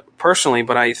me personally,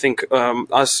 but I think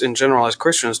us in general as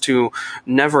Christians, to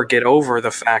never get over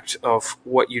the fact of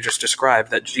what you just described,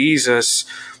 that Jesus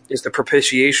is the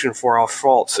propitiation for our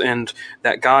faults, and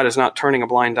that God is not turning a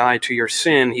blind eye to your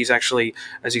sin. He's actually,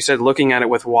 as you said, looking at it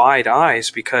with wide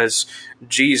eyes because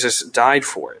Jesus died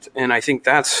for it. And I think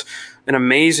that's an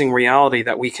amazing reality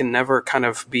that we can never kind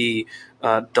of be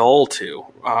dull to,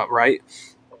 right?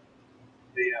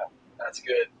 Yeah, that's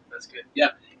good. That's good. Yeah,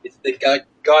 it's that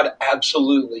God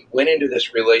absolutely went into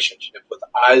this relationship with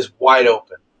eyes wide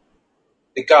open.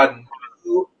 That God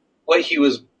knew what he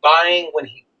was buying when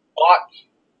he bought you.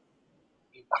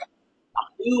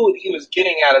 knew what he was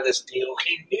getting out of this deal.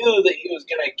 He knew that he was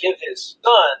going to give his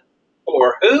son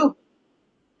for who?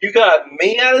 You got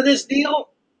me out of this deal?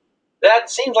 That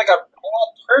seems like a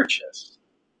bad purchase.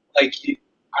 Like,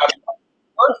 I'm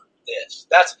worth this.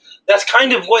 That's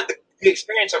kind of what the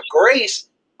experience of grace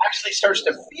actually starts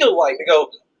to feel like. To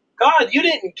go, God, you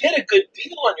didn't get a good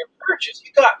deal on your purchase.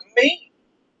 You got me.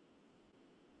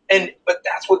 But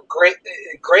that's what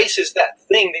grace is, that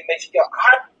thing that makes you go,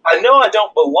 I know I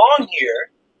don't belong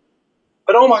here,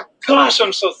 but oh my gosh,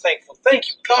 I'm so thankful. Thank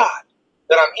you, God,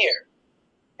 that I'm here.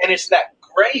 And it's that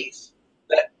grace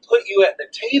that put you at the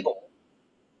table.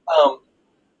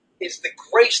 It's the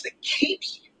grace that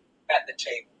keeps you at the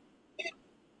table.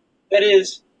 That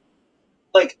is,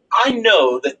 like, I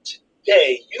know that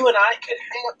today you and I could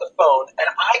hang up the phone and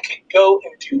I could go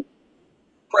and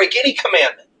break any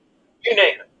commandment. You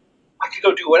name it. I could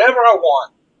go do whatever I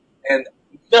want, and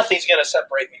nothing's going to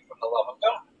separate me from the love of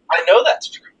God. I know that's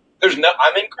true.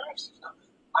 I'm in Christ.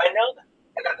 I know that.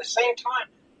 And at the same time,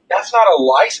 that's not a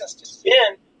license to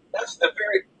sin. That's the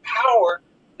very power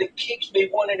that keeps me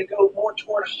wanting to go more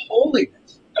toward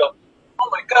holiness. Go, oh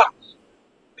my gosh,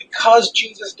 because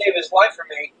Jesus gave his life for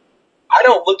me, I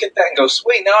don't look at that and go,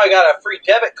 sweet, now I got a free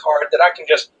debit card that I can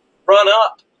just run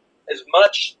up as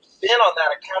much sin on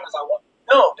that account as I want.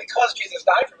 No, because Jesus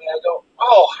died for me, I go,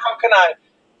 oh, how can I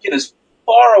get as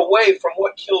far away from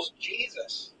what kills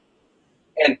Jesus?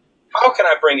 And how can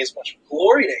I bring as much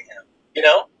glory to him? You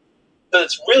know? So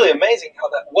it's really amazing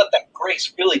what that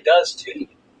grace really does to you.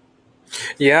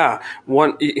 Yeah,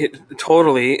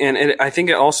 totally, and I think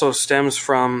it also stems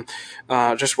from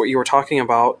just what you were talking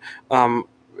about.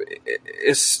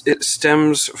 It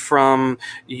stems from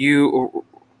you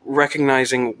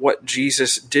recognizing what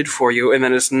Jesus did for you, and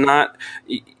then it's not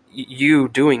you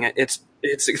doing it.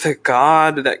 It's the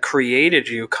God that created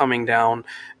you coming down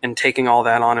and taking all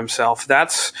that on himself.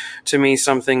 That's, to me,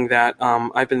 something that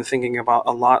I've been thinking about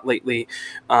a lot lately.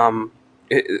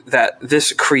 That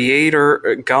this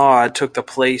creator God took the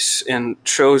place and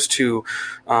chose to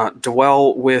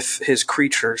dwell with his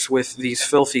creatures, with these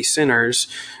filthy sinners.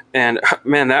 And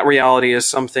man, that reality is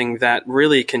something that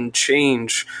really can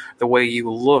change the way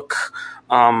you look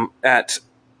at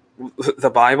the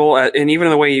Bible, and even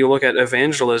the way you look at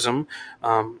evangelism.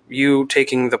 You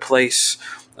taking the place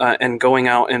and going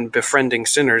out and befriending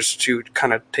sinners, to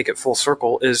kind of take it full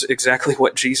circle, is exactly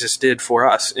what Jesus did for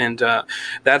us. And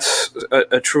that's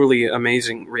a truly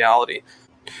amazing reality.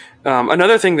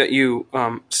 Another thing that you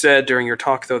said during your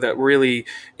talk, though, that really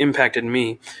impacted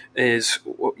me is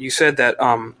you said that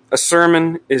a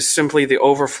sermon is simply the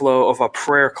overflow of a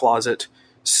prayer closet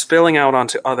spilling out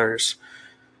onto others.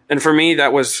 And for me,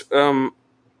 that was a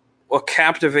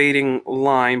captivating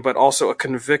line, but also a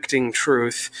convicting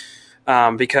truth,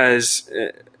 because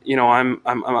I'm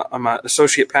an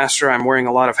associate pastor. I'm wearing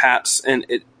a lot of hats, and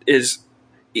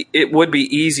it would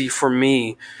be easy for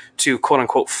me to quote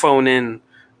unquote phone in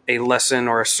a lesson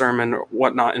or a sermon or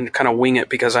whatnot and kind of wing it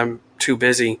because I'm too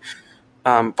busy.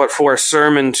 But for a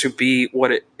sermon to be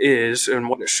what it is and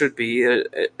what it should be,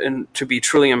 and to be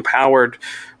truly empowered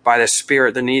by the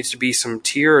Spirit, there needs to be some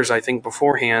tears, I think,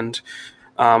 beforehand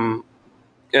in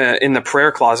the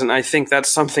prayer closet. And I think that's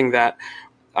something that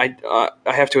I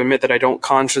have to admit that I don't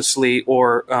consciously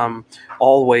or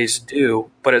always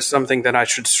do, but it's something that I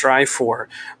should strive for,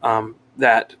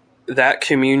 that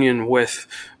communion with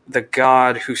the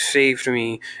God who saved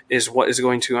me is what is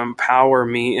going to empower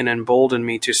me and embolden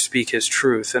me to speak his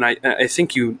truth. And I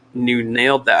think you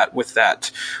nailed that with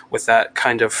that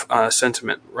kind of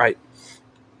sentiment, right?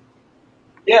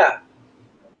 Yeah.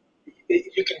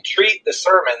 You can treat the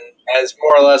sermon as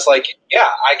more or less like, yeah,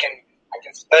 I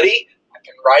can study, I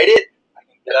can write it, I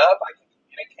can get up, I can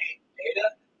communicate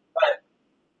data, but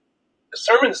the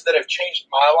sermons that have changed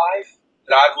my life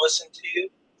that I've listened to,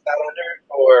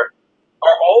 or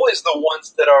are always the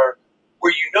ones that are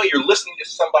where you're listening to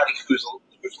somebody who's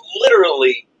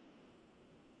literally,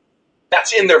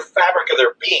 that's in their fabric of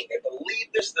their being. They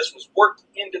believe this was worked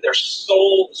into their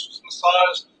soul, this was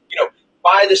massaged,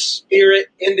 by the Spirit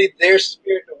into their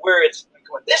spirit, to where it's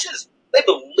going, they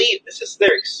believe this is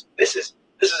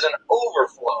an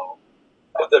overflow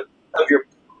of your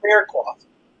prayer closet.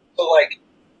 So, like,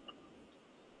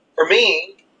 for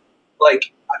me,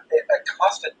 like, a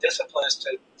constant discipline is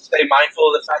to stay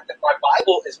mindful of the fact that my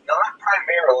Bible is not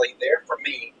primarily there for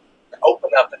me to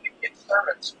open up and to get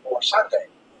sermons for Sunday.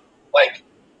 Like,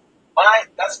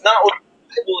 that's not what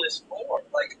the Bible is for.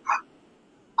 Like,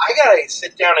 I gotta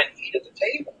sit down and eat at the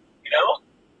table,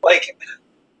 like,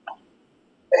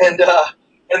 and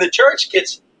the church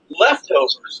gets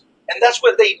leftovers, and that's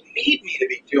what they need me to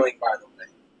be doing. By the way,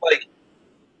 like,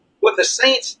 with the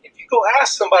Saints, if you go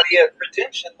ask somebody at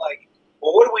Redemption, like,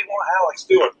 well, what do we want Alex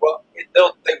doing? Well,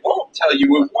 they won't tell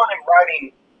you. We want him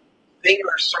writing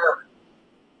thinker sermon.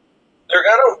 They're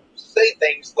going to say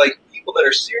things like people that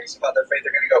are serious about their faith,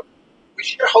 they're going to go, we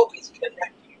sure hope he's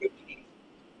connecting with people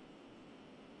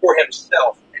for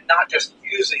himself and not just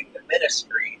using the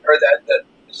ministry or the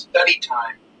study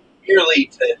time merely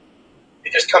to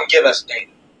just come give us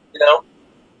data, you know?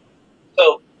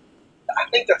 So I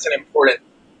think that's an important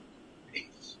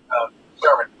piece of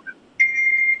sermon.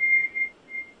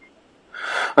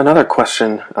 Another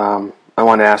question I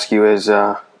wanted to ask you is,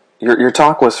 your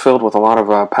talk was filled with a lot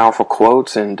of powerful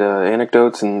quotes and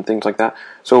anecdotes and things like that.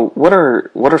 So what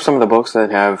are some of the books that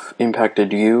have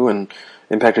impacted you and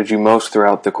impacted you most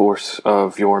throughout the course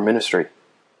of your ministry?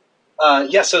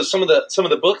 So some of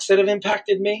the books that have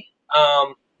impacted me,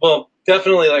 well,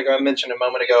 definitely, like I mentioned a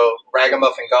moment ago,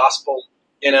 Ragamuffin Gospel.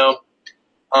 You know,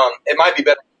 it might be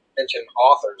better to mention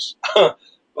authors,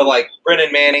 but like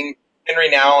Brennan Manning,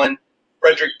 Henry Nouwen,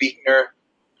 Frederick Buechner,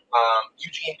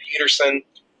 Eugene Peterson.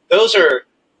 Those are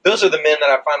the men that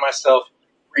I find myself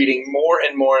reading more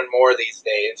and more and more these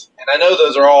days. And I know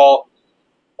those are all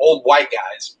old white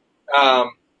guys.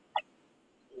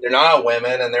 They're not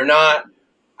women, and they're not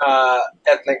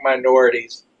ethnic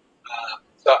minorities.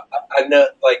 So I know,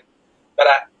 like, but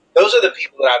those are the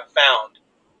people that I've found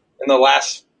in the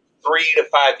last 3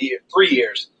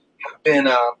 years have been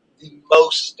the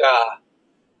most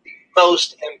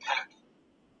impact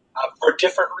for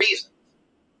different reasons.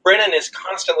 Brennan is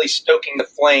constantly stoking the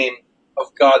flame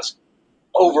of God's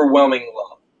overwhelming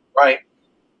love, right?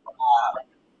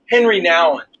 Henry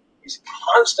Nouwen is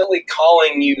constantly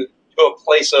calling you to a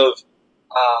place of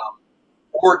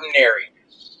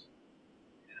ordinariness,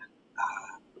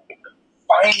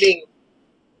 finding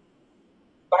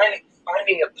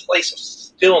a place of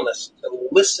stillness to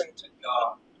listen to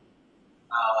God,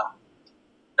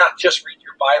 not just read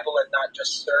your Bible and not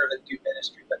just serve and do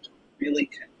ministry, but to really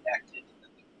connect it to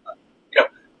God. You know,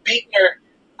 Buechner,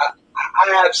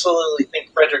 I absolutely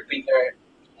think Frederick Buechner,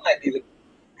 he might be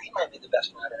the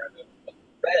best writer I've ever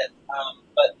read.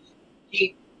 But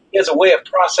he has a way of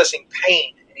processing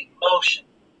pain and emotion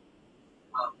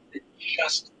that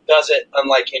just does it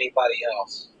unlike anybody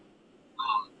else.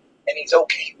 And he's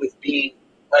okay with being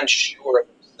unsure of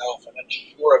himself and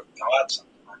unsure of God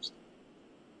sometimes.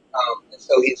 And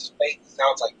so his faith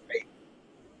sounds like faith.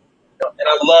 You know? And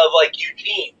I love, like,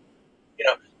 Eugene. You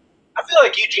know, I feel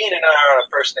like Eugene and I are on a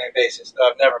first-name basis, though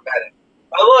I've never met him.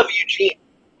 I love Eugene.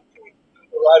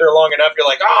 Writer long enough, you're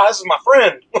like, this is my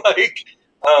friend. Like,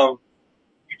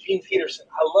 Eugene Peterson.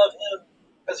 I love him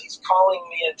because he's calling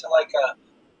me into like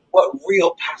what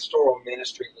real pastoral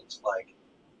ministry looks like.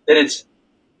 That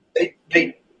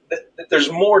that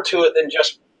there's more to it than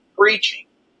just preaching,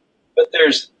 but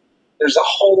there's a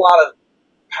whole lot of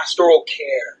pastoral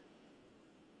care,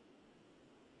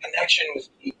 connection with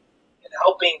people, and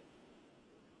helping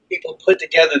people put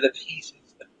together the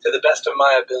pieces to the best of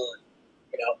my ability,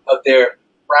 you know, of their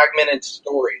fragmented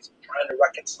stories, trying to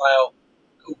reconcile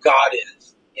who God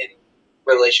is in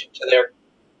relation to their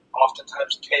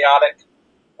oftentimes chaotic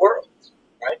worlds,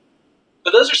 right?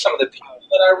 So those are some of the people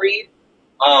that I read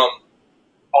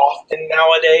often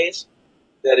nowadays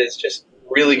that is just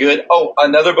really good. Oh,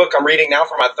 another book I'm reading now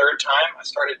for my third time. I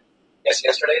started,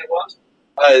 yesterday it was.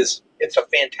 It's a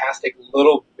fantastic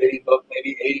little bitty book,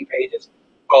 maybe 80 pages,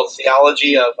 called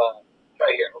Theology of,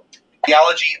 right here,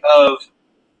 Theology of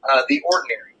the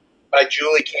Ordinary by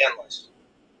Julie Canlis.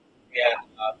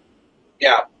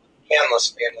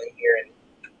 Canlis family here in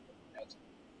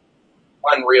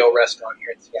unreal restaurant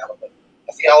here in Seattle, but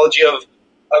a theology of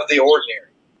the ordinary.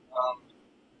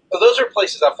 So those are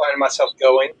places I find myself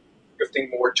going, drifting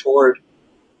more toward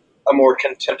a more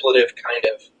contemplative kind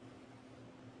of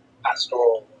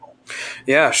pastoral role.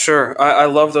 Yeah, sure. I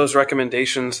love those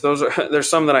recommendations. There's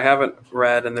some that I haven't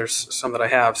read, and there's some that I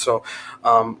have. So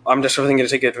I'm just going to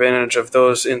take advantage of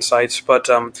those insights. But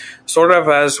sort of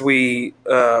as we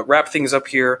wrap things up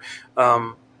here,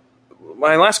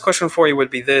 my last question for you would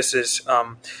be this: is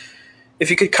if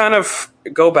you could kind of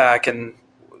go back and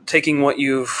taking what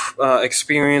you've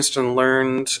experienced and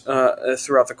learned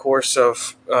throughout the course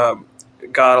of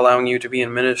God allowing you to be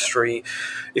in ministry,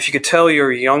 if you could tell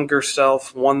your younger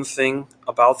self one thing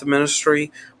about the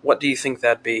ministry, what do you think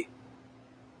that'd be?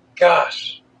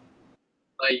 Gosh,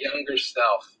 my younger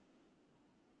self.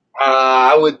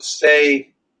 I would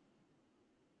say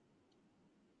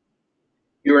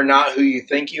you are not who you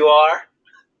think you are,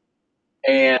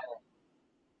 and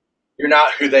you're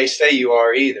not who they say you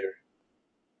are either.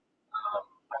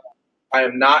 I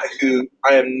am not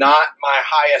my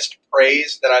highest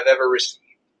praise that I've ever received.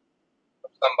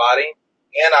 somebody,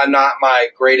 and I'm not my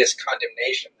greatest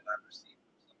condemnation that I've received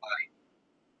from somebody,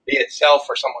 be it self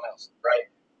or someone else, right?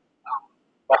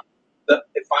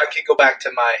 If I could go back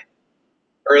to my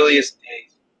earliest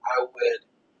days, I would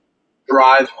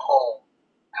drive home,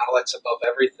 Alex, above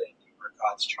everything, you were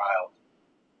God's child.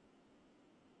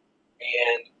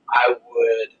 And I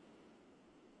would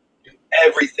do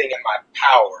everything in my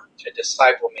power to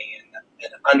disciple me in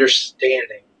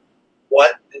understanding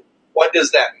what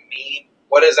does that mean?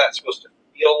 What is that supposed to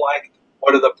feel like?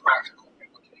 What are the practical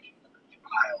implications of a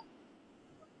child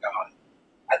of God?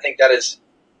 I think that is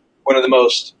one of the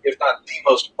most, if not the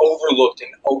most overlooked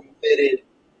and omitted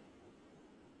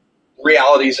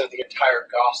realities of the entire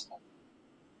gospel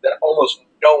that almost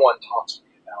no one talks to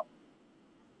me about.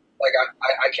 Like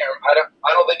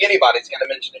I don't think anybody's going to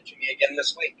mention it to me again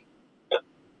this week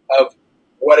of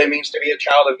what it means to be a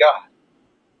child of God.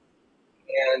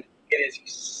 And it is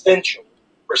essential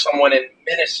for someone in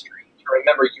ministry to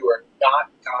remember you are not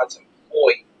God's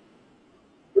employee.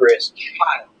 You're His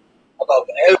child. Above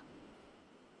everything,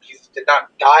 Jesus did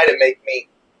not die to make me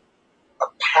a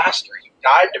pastor. He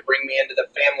died to bring me into the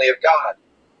family of God.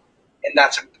 And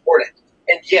that's important.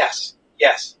 And yes,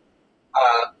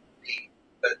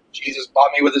 Jesus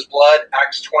bought me with His blood,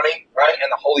 Acts 20, right?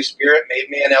 And the Holy Spirit made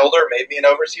me an elder, made me an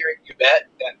overseer. You bet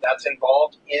that's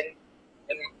involved in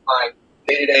my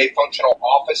day-to-day functional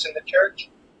office in the church.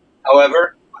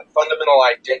 However, my fundamental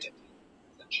identity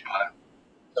is a child.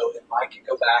 So if I could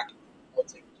go back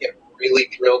and get really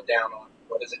drilled down on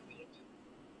what does it mean to be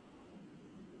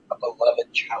a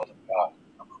beloved child of God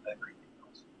above everything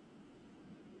else.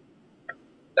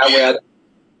 That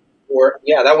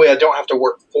way I don't have to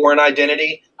work for an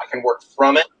identity. I can work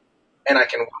from it, and I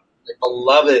can work a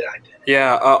beloved identity.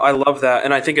 Yeah, I love that,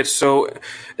 and I think it's so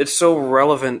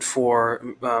relevant for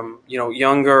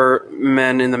younger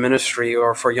men in the ministry,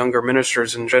 or for younger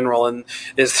ministers in general, and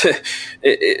is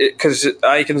because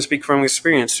I can speak from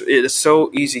experience. It is so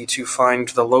easy to find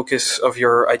the locus of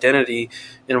your identity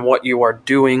in what you are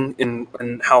doing,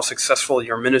 in how successful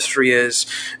your ministry is,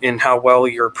 in how well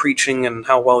you're preaching, and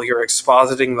how well you're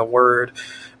expositing the word,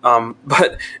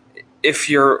 but if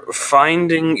you're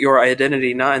finding your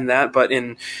identity not in that, but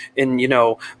in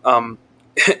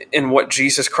in what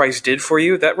Jesus Christ did for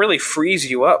you, that really frees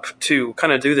you up to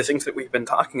kind of do the things that we've been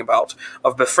talking about,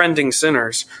 of befriending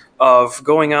sinners, of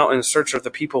going out in search of the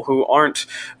people who aren't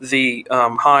the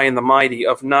high and the mighty,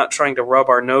 of not trying to rub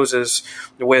our noses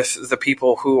with the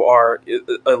people who are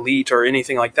elite or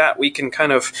anything like that. We can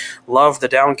kind of love the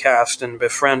downcast and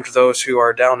befriend those who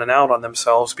are down and out on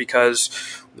themselves, because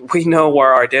we know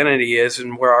where our identity is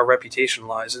and where our reputation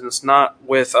lies. And it's not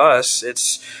with us,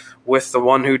 it's with the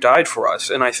one who died for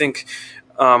us. And I think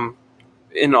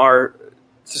in our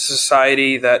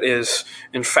society that is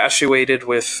infatuated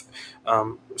with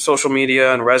social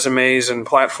media and resumes and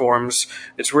platforms,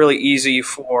 it's really easy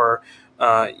for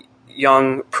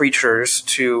young preachers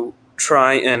to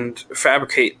try and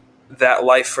fabricate that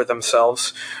life for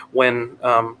themselves, when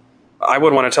I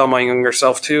would want to tell my younger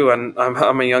self too, and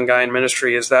I'm a young guy in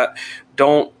ministry, is that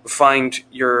don't find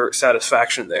your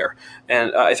satisfaction there.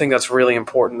 And I think that's really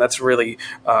important. That's really,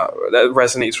 that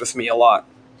resonates with me a lot.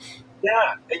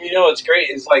 Yeah, and what's great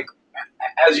is, like,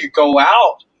 as you go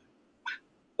out,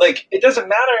 like, it doesn't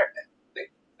matter.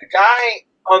 The guy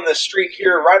on the street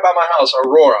here right by my house,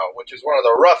 Aurora, which is one of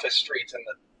the roughest streets in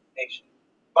the nation,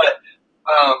 but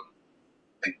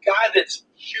the guy that's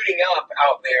shooting up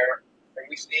out there, and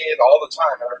we see it all the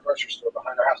time at our grocery store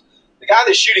behind our house, the guy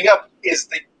that's shooting up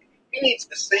he needs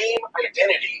the same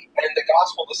identity and the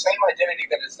gospel, the same identity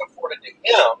that is afforded to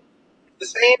him, the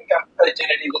same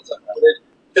identity that's afforded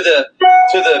to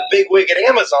the big wig at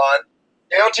Amazon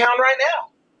downtown right now.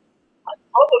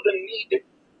 All of them need to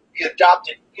be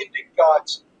adopted into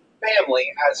God's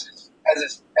family as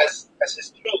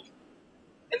his children.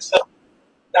 And so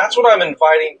that's what I'm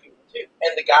inviting people to.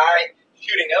 And the guy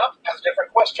shooting up has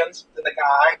different questions than the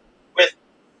guy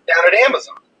down at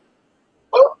Amazon.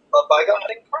 Well, loved by God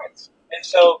in Christ. And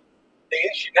so the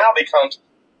issue now becomes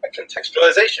a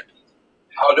contextualization piece.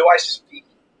 How do I speak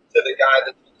to the guy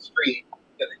that's in the street,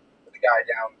 to the guy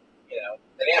down,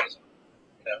 at Amazon?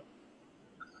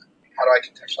 How do I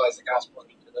contextualize the gospel?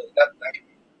 That can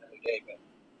be another day. But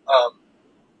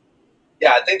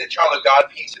I think the child of God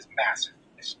piece is massive,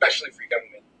 especially for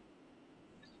young men.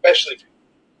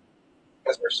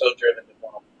 Because we're so driven to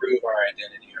want to prove our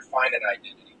identity or find an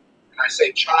identity. And I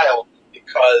say child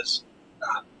because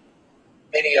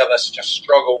many of us just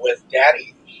struggle with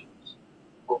daddy issues.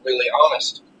 We're really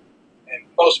honest. And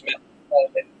most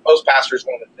pastors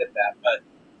won't admit that, but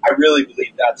I really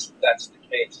believe that's the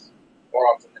case more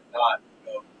often than not.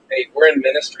 Hey, hey, we're in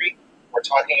ministry. We're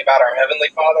talking about our Heavenly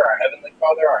Father, our Heavenly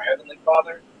Father, our Heavenly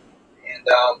Father. And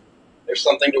there's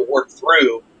something to work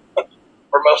through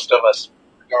for most of us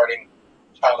regarding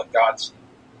child of God's.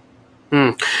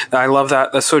 I love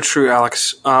that. That's so true,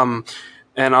 Alex.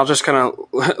 And I'll just kind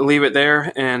of leave it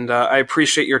there. And I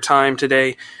appreciate your time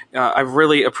today. I've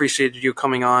really appreciated you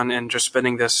coming on and just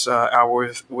spending this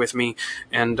hour with me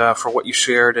and for what you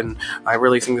shared. And I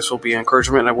really think this will be an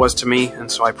encouragement. It was to me, and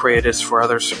so I pray it is for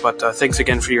others. But thanks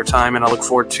again for your time, and I look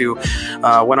forward to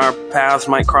when our paths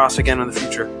might cross again in the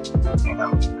future.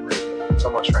 That was great. Thanks so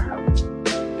much for having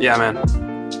me. Yeah, man.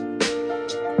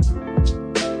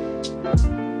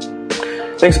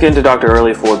 Thanks again to Dr.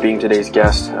 Early for being today's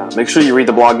guest. Make sure you read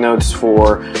the blog notes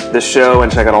for this show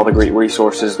and check out all the great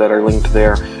resources that are linked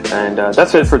there. And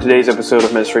that's it for today's episode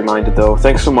of Ministry Minded, though.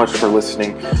 Thanks so much for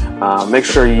listening. Make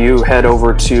sure you head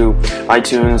over to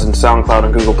iTunes and SoundCloud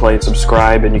and Google Play and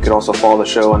subscribe. And you can also follow the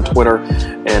show on Twitter.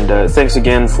 And thanks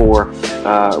again for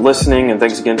listening. And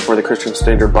thanks again for the Christian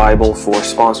Standard Bible for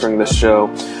sponsoring this show.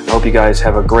 I hope you guys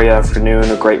have a great afternoon,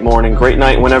 a great morning, great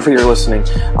night, whenever you're listening.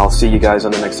 I'll see you guys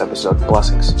on the next episode.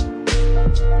 Blessings.